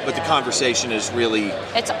 but the conversation is really...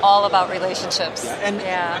 It's all about relationships.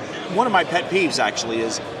 One of my pet peeves actually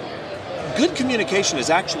is good communication is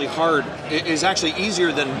actually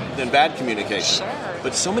easier than bad communication. Sure.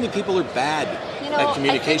 But so many people are bad at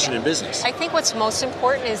communication in business. I think what's most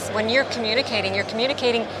important is when you're communicating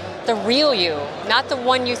the real you, not the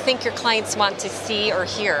one you think your clients want to see or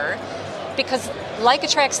hear. Because like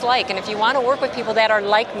attracts like, and if you want to work with people that are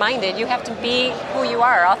like-minded, you have to be who you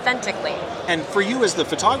are authentically. And for you as the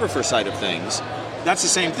photographer side of things, that's the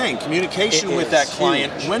same thing. Communication with that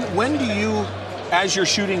client. When do you, as you're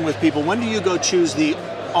shooting with people, when do you go choose the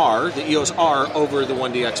EOS R over the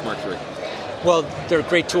 1DX Mark III? Well, they're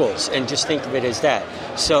great tools, and just think of it as that.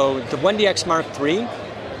 So the 1DX Mark III,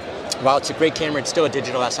 while it's a great camera, it's still a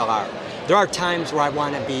digital SLR. There are times where I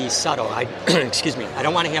want to be subtle. I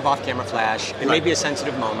don't want to have off-camera flash. It may be a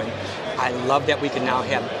sensitive moment. I love that we can now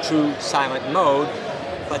have true silent mode,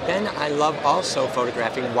 but then I love also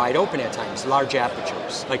photographing wide open at times, large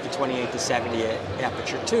apertures, like the 28 to 70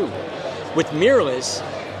 aperture too. With mirrorless,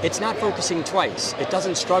 it's not focusing twice. It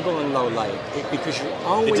doesn't struggle in low light because you're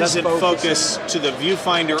always focusing. It doesn't focus to the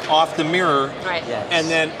viewfinder off the mirror. Right. Yes. And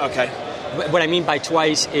then, okay. What I mean by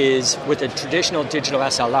twice is with a traditional digital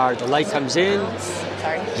SLR, the light comes in.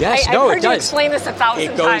 Sorry. Yes, I've heard it does. You explain this 1,000 times.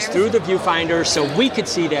 It goes times. through the viewfinder so we could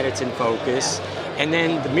see that it's in focus. And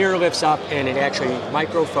then the mirror lifts up and it actually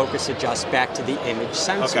micro-focus adjusts back to the image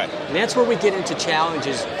sensor. Okay. And that's where we get into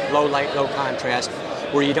challenges, low light, low contrast,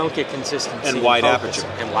 where you don't get consistency and wide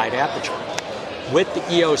aperture. With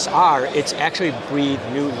the EOS R, it's actually breathed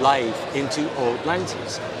new life into old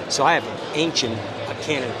lenses. So I have a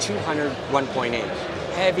Canon 200 1.8,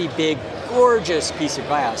 heavy, big, gorgeous piece of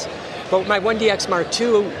glass. But with my 1DX Mark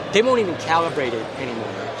II, they won't even calibrate it anymore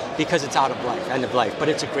because it's end of life, but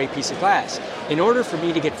it's a great piece of glass. In order for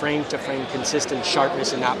me to get frame-to-frame consistent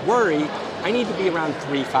sharpness and not worry, I need to be around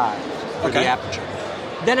 3.5 for the aperture.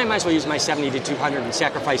 Then I might as well use my 70 to 200 and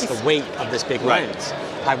sacrifice the weight of this big lens.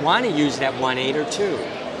 I want to use that 1.8 or 2.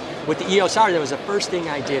 With the EOS R, that was the first thing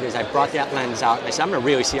I did is I brought that lens out and I said, I'm going to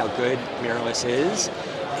really see how good mirrorless is.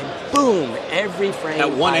 And boom, every frame at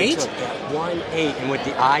 1.8? At 1.8. And with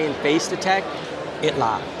the eye and face detect, it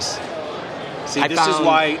locks. See,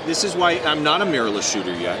 this is why I'm not a mirrorless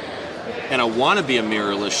shooter yet. And I want to be a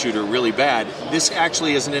mirrorless shooter really bad. This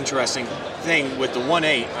actually is an interesting thing with the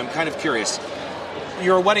 1.8. I'm kind of curious.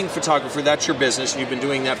 You're a wedding photographer, that's your business, and you've been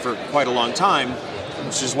doing that for quite a long time,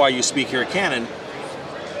 which is why you speak here at Canon.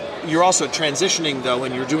 You're also transitioning, though,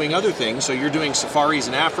 and you're doing other things, so you're doing safaris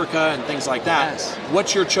in Africa and things like that. Yes.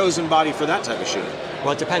 What's your chosen body for that type of shooting?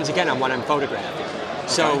 Well, it depends, again, on what I'm photographing.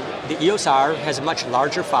 So the EOS R has a much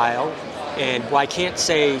larger file, and I can't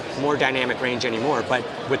say more dynamic range anymore, but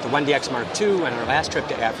with the 1DX Mark II and our last trip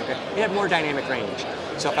to Africa, it had more dynamic range.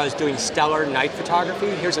 So if I was doing stellar night photography,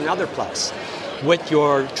 here's another plus. With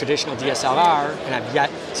your traditional DSLR, and I've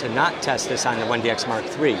yet to not test this on the 1DX Mark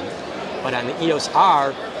III, but on the EOS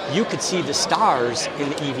R, you could see the stars in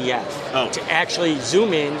the EVF to actually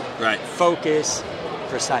zoom in, focus,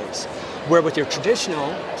 precise. Where with your traditional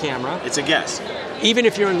camera, it's a guess. Even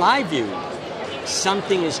if you're in live view,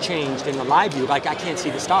 something has changed in the live view. Like I can't see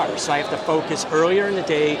the stars, so I have to focus earlier in the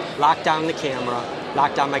day, lock down the camera,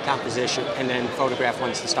 lock down my composition, and then photograph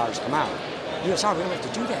once the stars come out. USR, we don't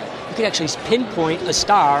have to do that. You can actually pinpoint a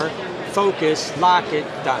star, focus, lock it,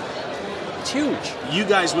 done. It's huge. You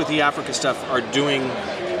guys with the Africa stuff are doing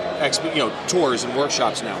tours and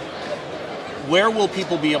workshops now. Where will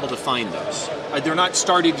people be able to find those? They're not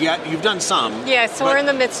started yet. You've done some. Yeah, so we're in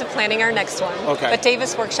the midst of planning our next one. Okay. But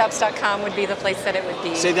DavisWorkshops.com would be the place that it would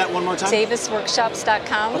be. Say that one more time.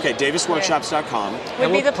 DavisWorkshops.com. Okay, DavisWorkshops.com.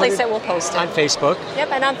 Would be the place that we'll post it. On Facebook.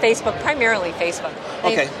 Yep, and on Facebook, primarily Facebook.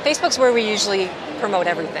 Okay. Facebook's where we usually promote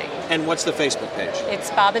everything. And what's the Facebook page?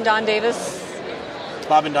 It's Bob and Dawn Davis.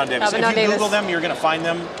 Bob and Dawn Davis. Bob and Dawn if you Davis. Google them, you're going to find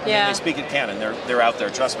them. Yeah. They speak at Canon. They're out there,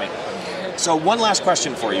 trust me. So one last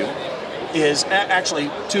question for you is, actually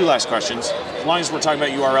two last questions. As long as we're talking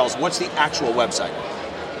about URLs, what's the actual website?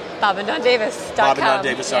 BobandDawnDavis.com.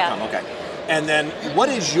 BobandDawnDavis.com, yeah. okay. And then what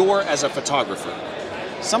is as a photographer?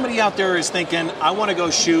 Somebody out there is thinking, I want to go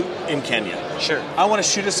shoot in Kenya. Sure. I want to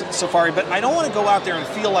shoot a safari, but I don't want to go out there and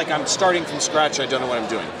feel like I'm starting from scratch. I don't know what I'm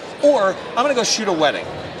doing. Or I'm going to go shoot a wedding.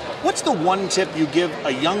 What's the one tip you give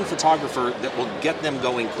a young photographer that will get them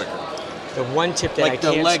going quicker? The one tip that Like I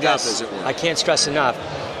the can't leg stress, up, as it were. I can't stress enough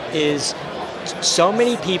is so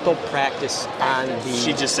many people practice on the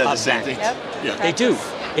She just said the same thing. Yep. Yeah. They do.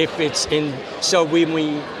 If it's in, so when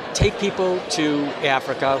we take people to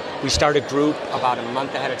Africa, we start a group about a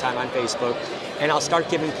month ahead of time on Facebook, and I'll start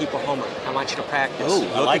giving people homework. I want you to practice. Ooh,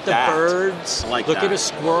 look I like at the that. birds, I like look that. at a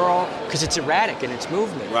squirrel, because it's erratic in its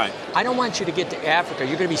movement. Right. I don't want you to get to Africa.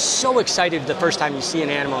 You're going to be so excited the first time you see an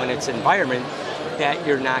animal in its environment that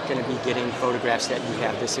you're not going to be getting photographs that you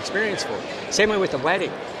have this experience for. Same way with the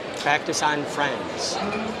wedding. Practice on friends.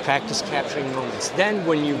 Practice capturing moments. Then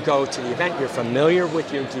when you go to the event, you're familiar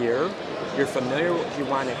with your gear. You're familiar with what you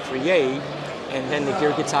want to create. And then the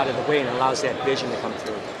gear gets out of the way and allows that vision to come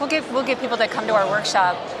through. We'll get people that come to our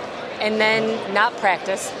workshop and then not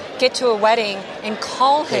practice, get to a wedding and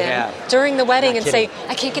call him during the wedding and say,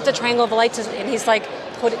 I can't get the triangle of lights. And he's like,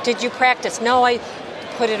 did you practice? No, I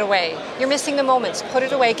put it away. You're missing the moments. Put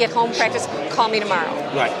it away, get home, practice, call me tomorrow.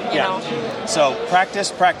 Right, You know? So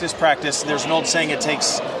practice, practice, practice. There's an old saying, it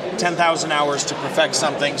takes 10,000 hours to perfect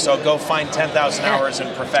something, so go find 10,000 hours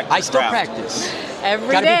and perfect the I still craft. practice.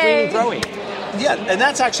 Every Gotta day. be green and growing. Yeah, and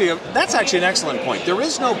that's actually an excellent point. There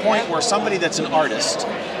is no point where somebody that's an artist,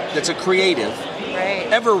 that's a creative, Right.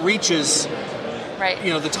 ever reaches Right.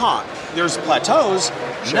 the top. There's plateaus,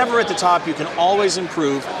 never at the top. You can always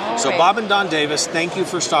improve. So Right. Bob and Dawn Davis, thank you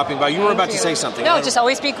for stopping by. You were about to say something. No, just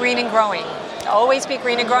always be green and growing. Always be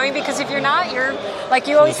green and growing, because if you're not, you're, like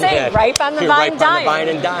you always say, ripe on the You're vine, ripe dying. on the vine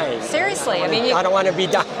and dying. Seriously, I mean, I don't want to be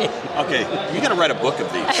dying. Okay, you got to write a book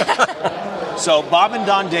of these. So Bob and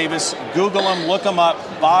Dawn Davis, Google them, look them up,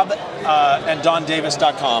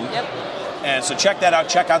 BobandDawnDavis.com. Yep. And so check that out.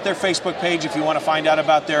 Check out their Facebook page if you want to find out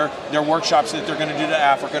about their workshops that they're going to do to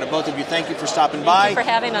Africa. To both of you, thank you for stopping by. Thank you for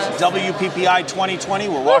having us. WPPI 2020.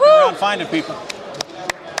 We're walking around finding people.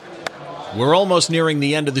 We're almost nearing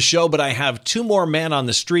the end of the show, but I have two more man on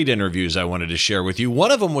the street interviews I wanted to share with you. One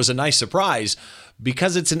of them was a nice surprise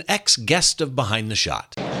because it's an ex-guest of Behind the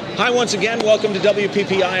Shot. Hi, once again. Welcome to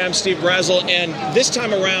WPPI. I'm Steve Brazel, and this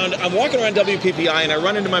time around, I'm walking around WPPI, and I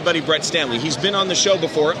run into my buddy Brett Stanley. He's been on the show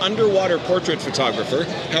before, underwater portrait photographer.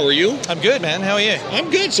 How are you? I'm good, man. How are you?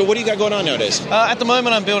 I'm good. So what do you got going on nowadays? At the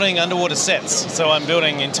moment, I'm building underwater sets. So I'm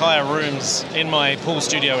building entire rooms in my pool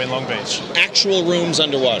studio in Long Beach. Actual rooms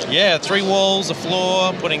underwater? Yeah, 3 walls, a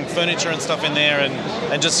floor, putting furniture and stuff in there,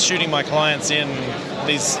 and just shooting my clients in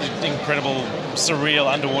these incredible, surreal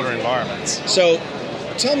underwater environments. So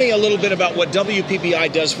tell me a little bit about what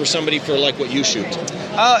WPPI does for somebody for like what you shoot.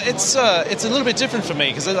 It's a little bit different for me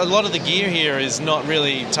because a lot of the gear here is not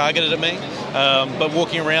really targeted at me. But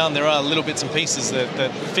walking around, there are little bits and pieces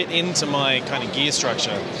that fit into my kind of gear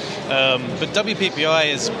structure. But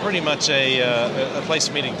WPPI is pretty much a place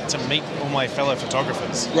for me to meet all my fellow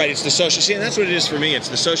photographers. Right, it's the social. See, and that's what it is for me. It's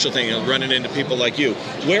the social thing, running into people like you.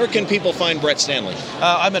 Where can people find Brett Stanley?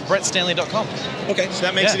 I'm at brettstanley.com. Okay, so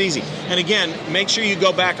that makes it easy. And again, make sure you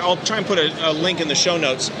go back. I'll try and put a link in the show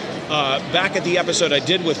notes. Back at the episode I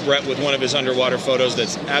did with Brett with one of his underwater photos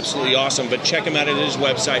that's absolutely awesome. But check him out at his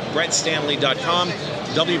website, brettstanley.com.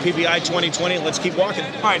 WPPI 2020. Let's keep walking.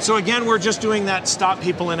 All right, so again, we're just doing that stop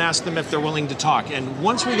people and ask them if they're willing to talk. And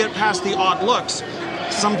once we get past the odd looks,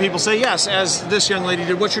 some people say yes, as this young lady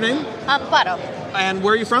did. What's your name? Amparo. And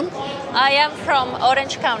where are you from? I am from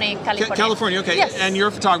Orange County, California. California, okay. Yes. And you're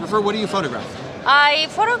a photographer. What do you photograph? I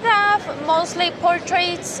photograph mostly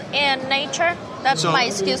portraits and nature. That's my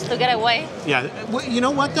excuse to get away. Yeah. Well, you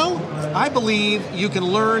know what, though? I believe you can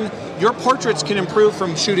learn, your portraits can improve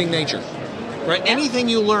from shooting nature. Right? Yeah. Anything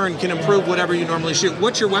you learn can improve whatever you normally shoot.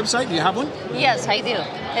 What's your website? Do you have one? Yes, I do.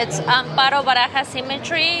 It's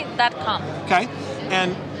AmparoBarajasymmetry.com. Okay.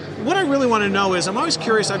 And what I really want to know is, I'm always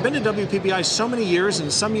curious, I've been to WPPI so many years,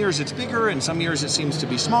 and some years it's bigger, and some years it seems to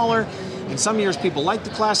be smaller, and some years people like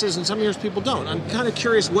the classes, and some years people don't. I'm kind of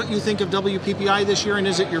curious what you think of WPPI this year, and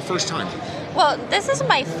is it your first time? Well, this is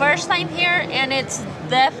my first time here, and it's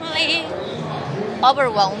definitely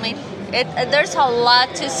overwhelming. There's a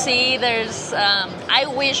lot to see. I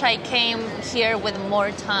wish I came here with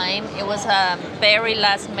more time. It was a very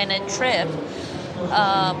last-minute trip.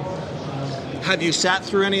 Have you sat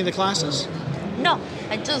through any of the classes? No,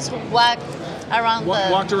 I just walked around.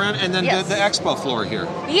 Walked around, and then yes. the expo floor here.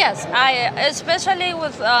 Yes, especially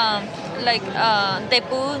with the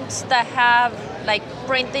booths that have like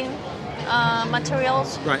printing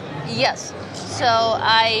materials. Right. Yes. So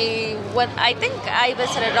I think I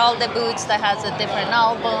visited all the booths that has the different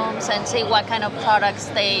albums and see what kind of products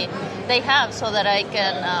they have, so that I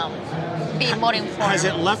can be more informed. Has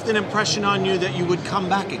it left an impression on you that you would come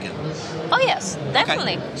back again? Oh yes,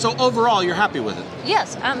 definitely. Okay. So overall, you're happy with it?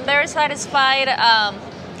 Yes, I'm very satisfied.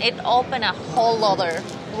 It opened a whole other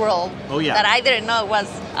world that I didn't know was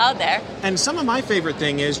out there. And some of my favorite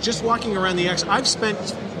thing is just walking around the expo. I've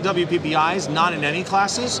spent WPPIs not in any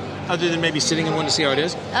classes, other than maybe sitting in one to see how it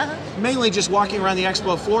is. Mainly just walking around the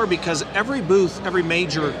expo floor, because every booth, every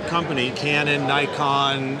major company, Canon,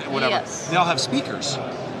 Nikon, whatever, they all have speakers.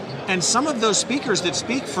 And some of those speakers that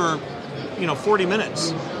speak for 40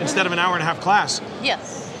 minutes instead of an hour and a half class.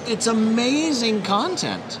 Yes. It's amazing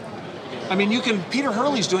content. I mean, Peter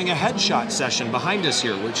Hurley's doing a headshot session behind us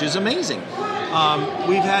here, which is amazing.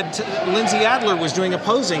 We've had Lindsay Adler was doing a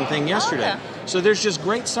posing thing yesterday. So there's just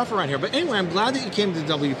great stuff around here. But anyway, I'm glad that you came to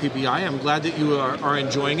WPPI. I'm glad that you are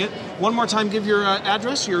enjoying it. One more time, give your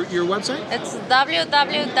address, your website. It's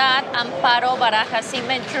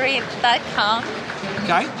www.amparobarajaSymmetry.com.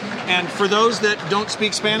 Okay. And for those that don't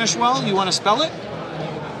speak Spanish well, you want to spell it?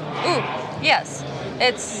 Ooh, yes.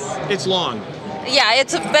 It's long. Yeah,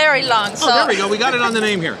 it's very long. So. Oh, there we go. We got it on the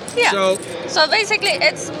name here. Yeah. So basically,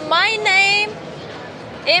 it's my name,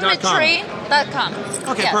 imagery.com.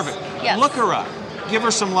 Okay, yes. perfect. Yes. Look her up. Give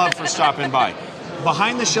her some love for stopping by.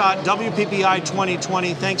 Behind the Shot, WPPI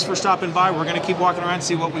 2020. Thanks for stopping by. We're going to keep walking around and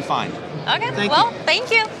see what we find. Okay.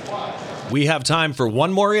 Thank you. We have time for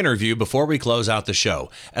one more interview before we close out the show.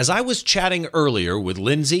 As I was chatting earlier with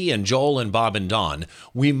Lindsay and Joel and Bob and Don,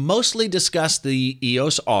 we mostly discussed the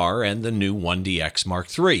EOS R and the new 1DX Mark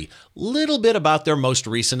III. Little bit about their most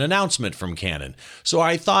recent announcement from Canon. So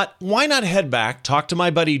I thought, why not head back, talk to my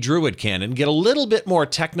buddy Drew at Canon, get a little bit more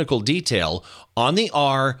technical detail on the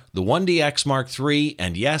R, the 1DX Mark III,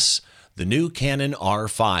 and yes, the new Canon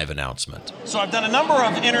R5 announcement. So I've done a number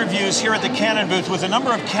of interviews here at the Canon booth with a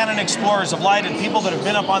number of Canon explorers of light and people that have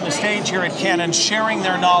been up on the stage here at Canon sharing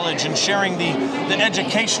their knowledge and sharing the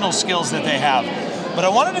educational skills that they have. But I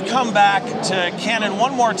wanted to come back to Canon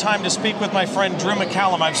one more time to speak with my friend Drew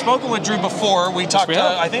McCallum. I've spoken with Drew before. We talked,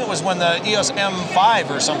 I think it was when the EOS M5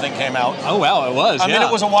 or something came out. Oh, wow, it was, I mean,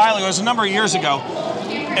 it was a while ago. It was a number of years ago.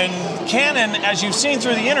 And Canon, as you've seen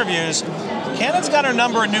through the interviews, Canon's got a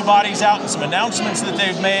number of new bodies out and some announcements that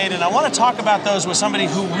they've made, and I want to talk about those with somebody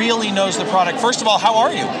who really knows the product. First of all, how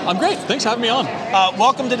are you? I'm great. Thanks for having me on.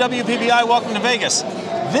 Welcome to WPPI. Welcome to Vegas.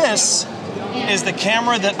 This is the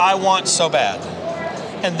camera that I want so bad.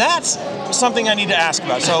 And that's something I need to ask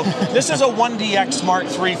about. So this is a 1DX Mark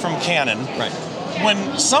III from Canon. Right.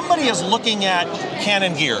 When somebody is looking at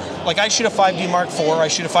Canon gear, like I shoot a 5D Mark IV, I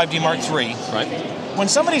shoot a 5D Mark III. Right. When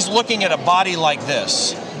somebody's looking at a body like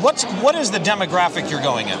this, what is the demographic you're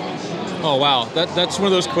going at? Oh, wow. That's one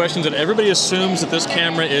of those questions that everybody assumes that this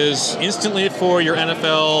camera is instantly for your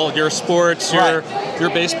NFL, your sports, your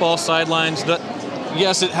baseball sidelines.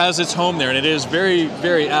 Yes, it has its home there, and it is very,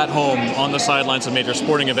 very at home on the sidelines of major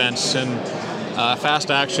sporting events and fast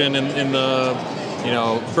action in the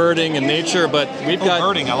birding and nature. But we've got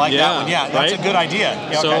birding. I like that one. Yeah, that's a good idea.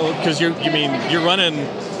 Yeah, so because you're running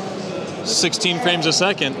 16 frames a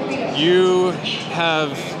second, you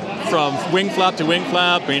have from wing flap to wing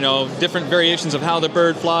flap, different variations of how the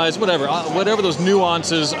bird flies, whatever those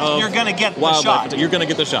nuances of you're going to get wildlife, the shot. You're going to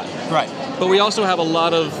get the shot. Right. But we also have a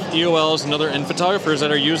lot of EOLs and photographers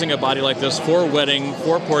that are using a body like this for wedding,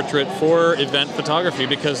 for portrait, for event photography,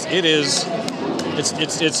 because it's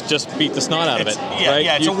just beat the snot out of it.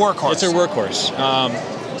 It's a workhorse. It's a workhorse.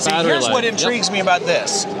 See, here's what intrigues me about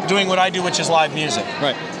this, doing what I do, which is live music.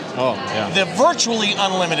 Right. Oh, yeah. The virtually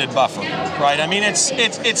unlimited buffer, right? I mean, it's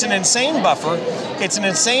an insane buffer. It's an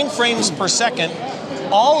insane frames per second,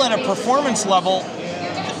 all at a performance level,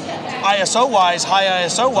 ISO-wise, high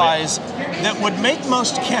ISO-wise, that would make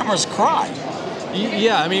most cameras cry.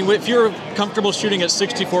 Yeah, I mean, if you're comfortable shooting at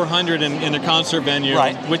 6400 in a concert venue,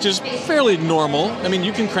 right, which is fairly normal, I mean,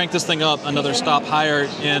 you can crank this thing up another stop higher,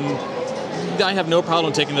 and I have no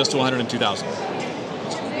problem taking this to 102,000.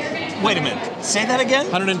 Wait a minute. Say that again?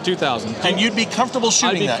 102,000. And you'd be comfortable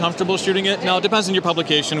shooting that? I'd be comfortable shooting it. Now, it depends on your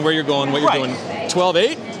publication, where you're going, what you're doing.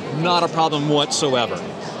 12.8, not a problem whatsoever.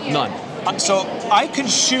 None. So I could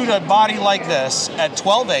shoot a body like this at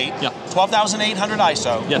 12.8, 12,800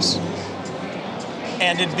 ISO. Yes.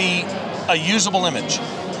 And it'd be a usable image.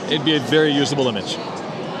 It'd be a very usable image.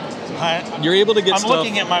 You're able to get I'm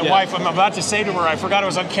looking at my wife. I'm about to say to her, I forgot it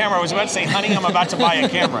was on camera. I was about to say, honey, I'm about to buy a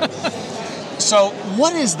camera. So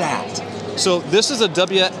what is that? So this is a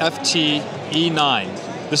WFT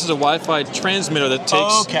E9. This is a Wi-Fi transmitter that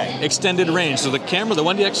takes extended range. So the camera, the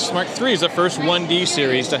 1DX Mark III, is the first 1D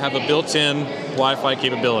series to have a built-in Wi-Fi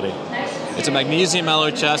capability. It's a magnesium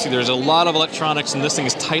alloy chassis. There's a lot of electronics, and this thing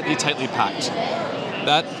is tightly packed.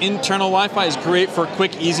 That internal Wi-Fi is great for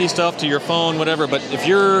quick, easy stuff to your phone, whatever, but if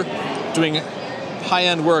you're doing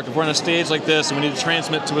high-end work, if we're on a stage like this and we need to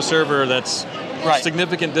transmit to a server that's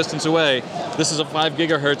significant distance away, this is a 5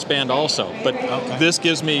 gigahertz band also, but this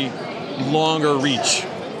gives me longer reach.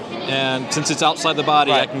 And since it's outside the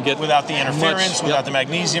body, I can get without the interference, without the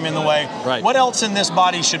magnesium in the way. Right. What else in this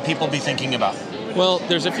body should people be thinking about? Well,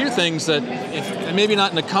 there's a few things that, maybe not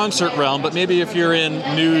in the concert realm, but maybe if you're in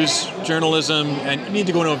news, journalism, and you need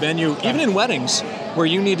to go to a venue, even in weddings, where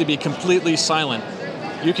you need to be completely silent,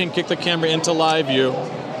 you can kick the camera into live view,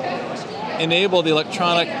 enable the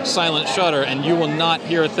electronic silent shutter, and you will not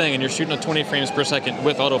hear a thing, and you're shooting at 20 frames per second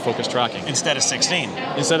with autofocus tracking. Instead of 16.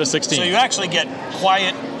 Instead of 16. So you actually get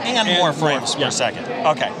quiet and more frames per second.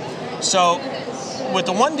 Okay. So with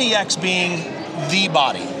the 1DX being the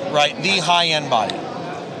body, right, the high-end body,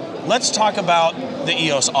 let's talk about the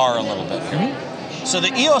EOS R a little bit. Mm-hmm. So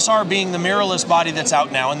the EOS R being the mirrorless body that's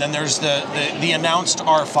out now, and then there's the announced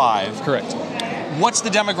R5. Correct. What's the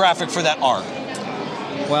demographic for that R?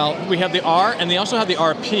 Well, we have the R, and they also have the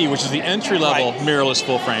RP, which is the entry-level mirrorless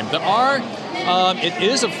full-frame. The R, it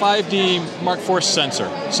is a 5D Mark IV sensor.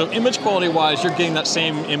 So image quality-wise, you're getting that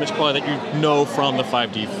same image quality that you know from the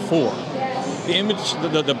 5D4. The image,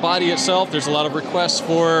 the body itself, there's a lot of requests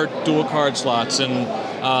for dual card slots and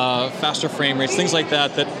faster frame rates, things like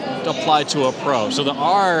that apply to a Pro. So the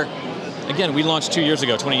R, again, we launched 2 years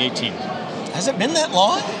ago, 2018. Has it been that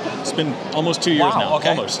long? It's been almost 2 years now,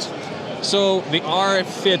 almost. So the R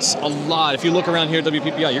fits a lot. If you look around here at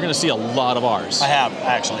WPPI, you're going to see a lot of Rs. I have,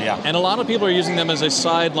 actually, yeah. And a lot of people are using them as a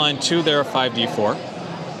sideline to their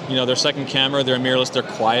 5D4. You know, their second camera, their mirrorless, their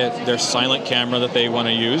quiet, their silent camera that they want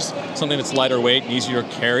to use. Something that's lighter weight, easier to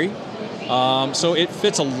carry. So it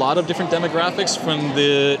fits a lot of different demographics from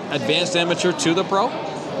the advanced amateur to the pro.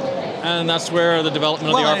 And that's where the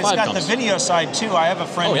development of the R5 comes. Well, it's got the video side, too. I have a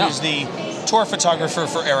friend who's the tour photographer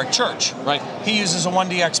for Eric Church. Right. He uses a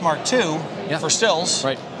 1DX Mark II for stills.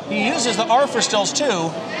 Right. He uses the R for stills, too,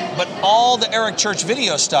 but all the Eric Church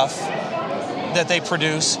video stuff that they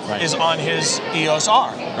produce is on his EOS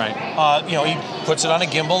R. Right. You know, he puts it on a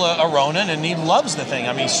gimbal, a Ronin, and he loves the thing.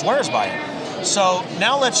 I mean, he swears by it. So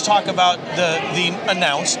now let's talk about the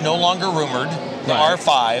announced, no longer rumored, the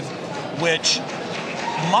R5, which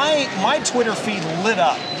my Twitter feed lit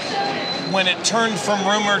up when it turned from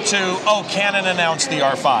rumor to, Canon announced the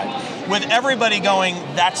R5. With everybody going,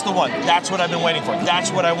 that's the one. That's what I've been waiting for.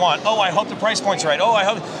 That's what I want. Oh, I hope the price point's right. Oh, I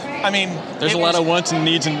hope. I mean, there's a lot of wants and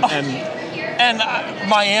needs and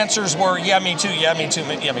my answers were, yeah, me too, yeah, me too,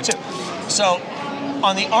 yeah, me too. So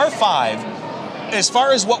on the R5, as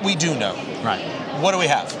far as what we do know, what do we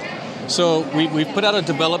have? So we've put out a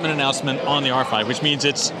development announcement on the R5, which means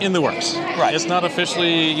it's in the works. Right. It's not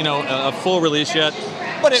officially, a full release yet.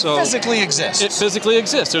 But it physically exists. It physically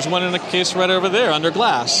exists. There's one in the case right over there under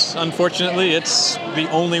glass. Unfortunately, it's the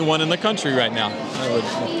only one in the country right now.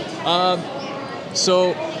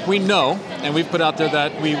 So we know, and we've put out there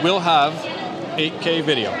that we will have 8K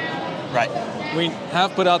video. Right. We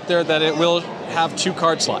have put out there that it will have 2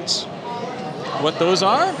 card slots. What those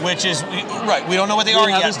are? Which is, we don't know what they are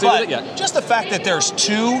yet, but just the fact that there's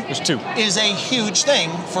two is a huge thing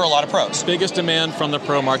for a lot of pros. Biggest demand from the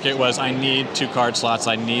pro market was, I need 2 card slots,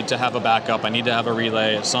 I need to have a backup, I need to have a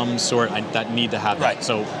relay of some sort, that need to have that. Right.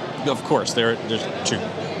 So, of course, there's 2.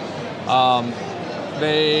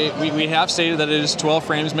 We have stated that it is 12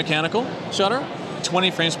 frames mechanical shutter, 20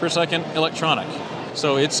 frames per second electronic.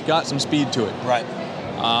 So it's got some speed to it. Right.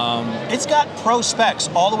 It's got pro specs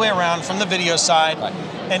all the way around from the video side. Right.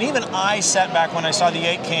 And even I sat back when I saw the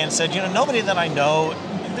 8K and said, nobody that I know,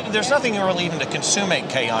 there's nothing really even to consume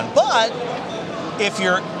 8K on. But if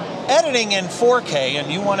you're editing in 4K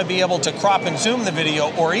and you want to be able to crop and zoom the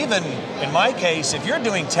video, or even, in my case, if you're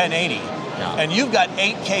doing 1080 and you've got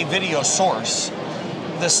 8K video source,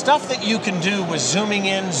 the stuff that you can do with zooming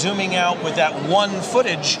in, zooming out with that one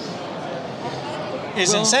footage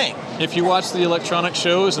is insane. If you watch the electronic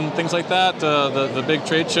shows and things like that, the big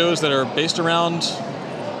trade shows that are based around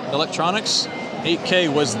electronics,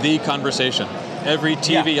 8K was the conversation. Every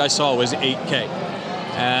TV I saw was 8K.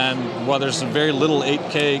 And while there's very little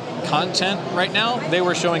 8K content right now, they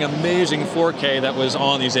were showing amazing 4K that was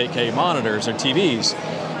on these 8K monitors or TVs.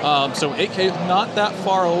 So 8K is not that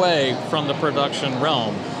far away from the production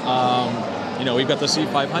realm. We've got the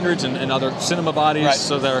C500s and other cinema bodies,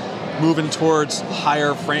 so they're moving towards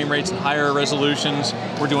higher frame rates and higher resolutions.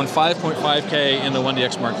 We're doing 5.5K in the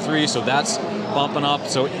 1DX Mark III, so that's bumping up.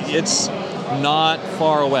 So it's not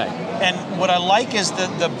far away. And what I like is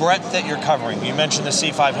the breadth that you're covering. You mentioned the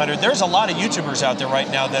C500. There's a lot of YouTubers out there right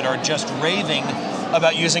now that are just raving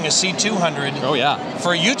about using a C200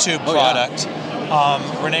 for a YouTube product.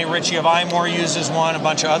 Renee Ritchie of iMore uses one, a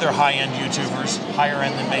bunch of other high-end YouTubers, higher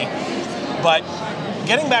end than me. But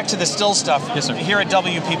getting back to the still stuff, here at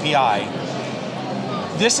WPPI,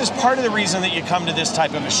 this is part of the reason that you come to this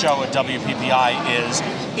type of a show at WPPI is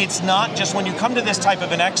it's not just when you come to this type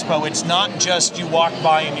of an expo, it's not just you walk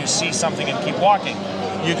by and you see something and keep walking.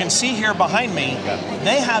 You can see here behind me,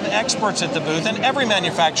 they have experts at the booth, and every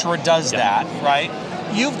manufacturer does that, right?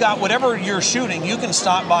 You've got whatever you're shooting, you can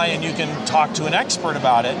stop by and you can talk to an expert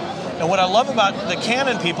about it. And what I love about the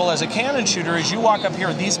Canon people as a Canon shooter is you walk up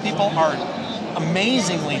here, these people are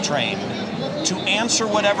amazingly trained to answer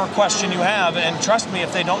whatever question you have, and trust me,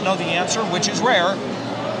 if they don't know the answer, which is rare,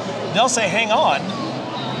 they'll say, hang on,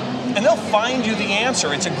 and they'll find you the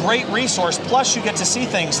answer. It's a great resource, plus you get to see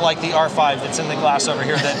things like the R5 that's in the glass over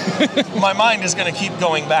here that my mind is going to keep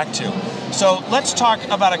going back to. So let's talk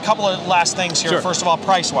about a couple of last things here. First of all,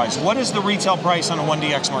 price-wise, what is the retail price on a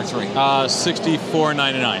 1DX Mark III?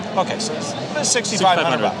 $64.99. Okay, so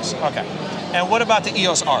 $6,500. Okay. And what about the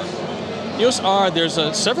EOS R? EOS R, there's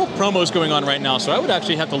several promos going on right now, so I would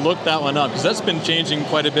actually have to look that one up because that's been changing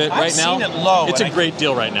quite a bit right now. I've seen it low. It's a great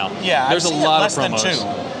deal right now. Yeah, there's I've seen a lot it less of promos.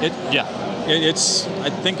 Than 2. It's. I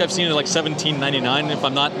think I've seen it like $17.99 if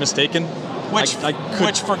I'm not mistaken. Which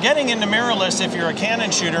for getting into mirrorless, if you're a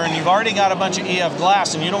Canon shooter and you've already got a bunch of EF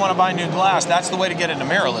glass and you don't want to buy new glass, that's the way to get into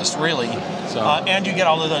mirrorless, really. And you get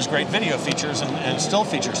all of those great video features and still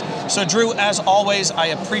features. So Drew, as always, I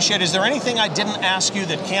appreciate it. Is there anything I didn't ask you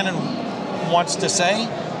that Canon wants to say?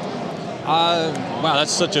 Wow,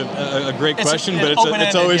 that's such a great question, but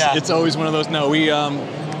it's always one of those. No, we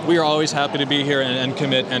are always happy to be here and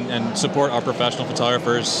commit and support our professional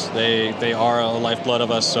photographers. They are a lifeblood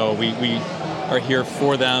of us, so we are here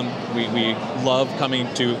for them. We love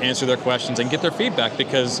coming to answer their questions and get their feedback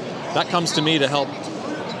because that comes to me to help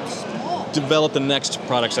develop the next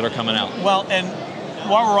products that are coming out. Well, and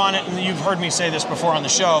while we're on it, and you've heard me say this before on the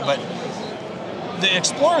show, but the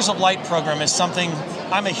Explorers of Light program is something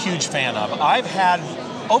I'm a huge fan of. I've had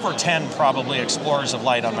over 10 probably Explorers of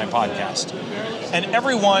Light on my podcast. And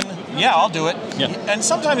everyone, I'll do it. Yeah. And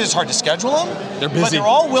sometimes it's hard to schedule them. They're busy. But they're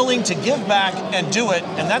all willing to give back and do it.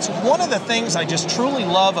 And that's one of the things I just truly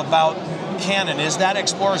love about Canon is that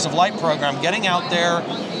Explorers of Light program, getting out there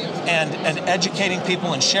and educating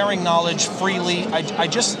people and sharing knowledge freely. I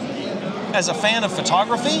just, as a fan of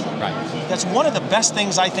photography, that's one of the best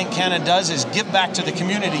things I think Canon does is give back to the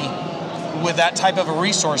community with that type of a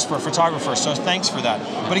resource for photographers. So thanks for that.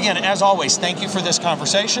 But again, as always, thank you for this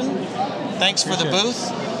conversation. Thanks for the booth.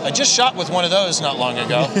 I just shot with one of those not long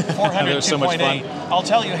ago. 400 2.8. So I'll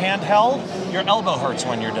tell you, handheld, your elbow hurts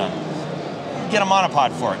when you're done. Get a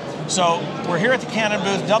monopod for it. So we're here at the Canon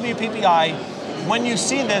booth, WPPI. When you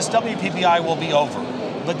see this, WPPI will be over.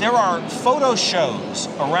 But there are photo shows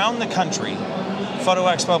around the country, Photo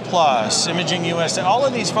Expo Plus, Imaging USA, all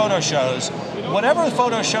of these photo shows. Whatever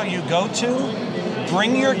photo show you go to,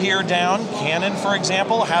 bring your gear down. Canon, for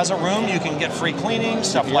example, has a room. You can get free cleaning,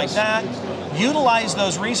 stuff like that. Utilize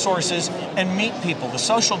those resources and meet people. The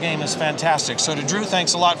social game is fantastic. So to Drew,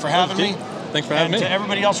 thanks a lot for having me. Thanks for having me. To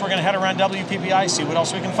everybody else, we're going to head around WPPI, see what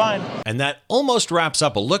else we can find. And that almost wraps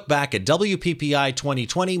up a look back at WPPI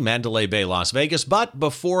 2020, Mandalay Bay, Las Vegas. But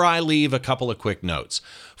before I leave, a couple of quick notes.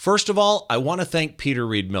 First of all, I want to thank Peter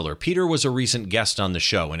Reed Miller. Peter was a recent guest on the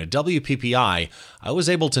show, and at WPPI, I was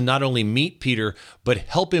able to not only meet Peter, but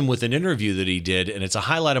help him with an interview that he did, and it's a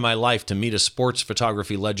highlight of my life to meet a sports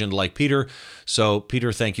photography legend like Peter. So,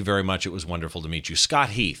 Peter, thank you very much. It was wonderful to meet you. Scott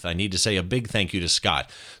Heath, I need to say a big thank you to Scott.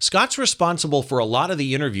 Scott's responsible for a lot of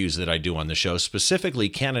the interviews that I do on the show, specifically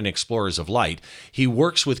Canon Explorers of Light. He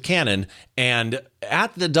works with Canon, and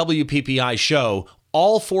at the WPPI show,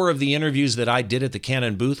 all 4 of the interviews that I did at the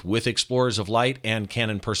Canon booth with Explorers of Light and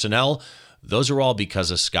Canon personnel, those are all because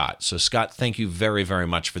of Scott. So, Scott, thank you very, very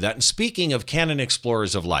much for that. And speaking of Canon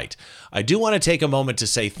Explorers of Light, I do want to take a moment to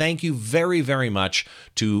say thank you very, very much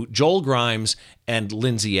to Joel Grimes and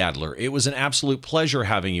Lindsay Adler. It was an absolute pleasure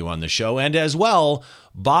having you on the show. And as well,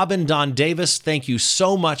 Bob and Don Davis, thank you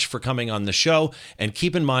so much for coming on the show. And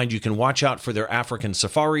keep in mind, you can watch out for their African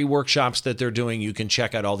safari workshops that they're doing. You can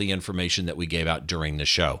check out all the information that we gave out during the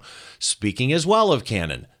show. Speaking as well of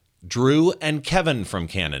Canon, Drew and Kevin from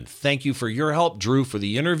Canon, thank you for your help. Drew for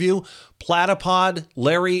the interview. Platypod,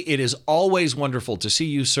 Larry, it is always wonderful to see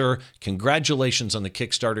you, sir. Congratulations on the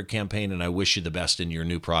Kickstarter campaign, and I wish you the best in your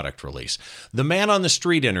new product release. The Man on the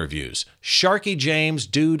Street interviews, Sharky James,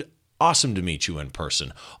 dude, awesome to meet you in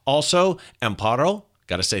person. Also, Amparo,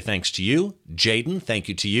 got to say thanks to you. Jaden, thank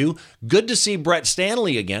you to you. Good to see Brett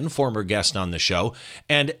Stanley again, former guest on the show.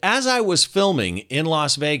 And as I was filming in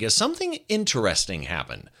Las Vegas, something interesting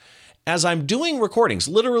happened. As I'm doing recordings,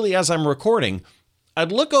 literally as I'm recording,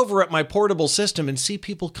 I'd look over at my portable system and see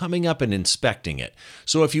people coming up and inspecting it.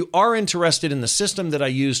 So if you are interested in the system that I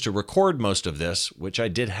use to record most of this, which I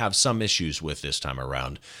did have some issues with this time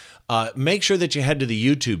around, make sure that you head to the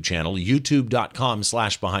YouTube channel,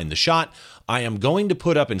 youtube.com/behindtheshot. I am going to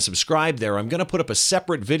put up and subscribe there. I'm going to put up a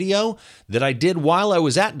separate video that I did while I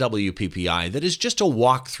was at WPPI that is just a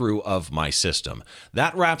walkthrough of my system.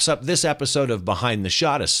 That wraps up this episode of Behind the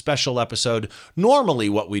Shot, a special episode. Normally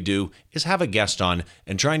what we do is have a guest on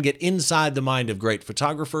and try and get inside the mind of great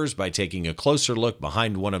photographers by taking a closer look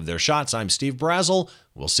behind one of their shots. I'm Steve Brazill.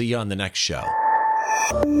 We'll see you on the next show.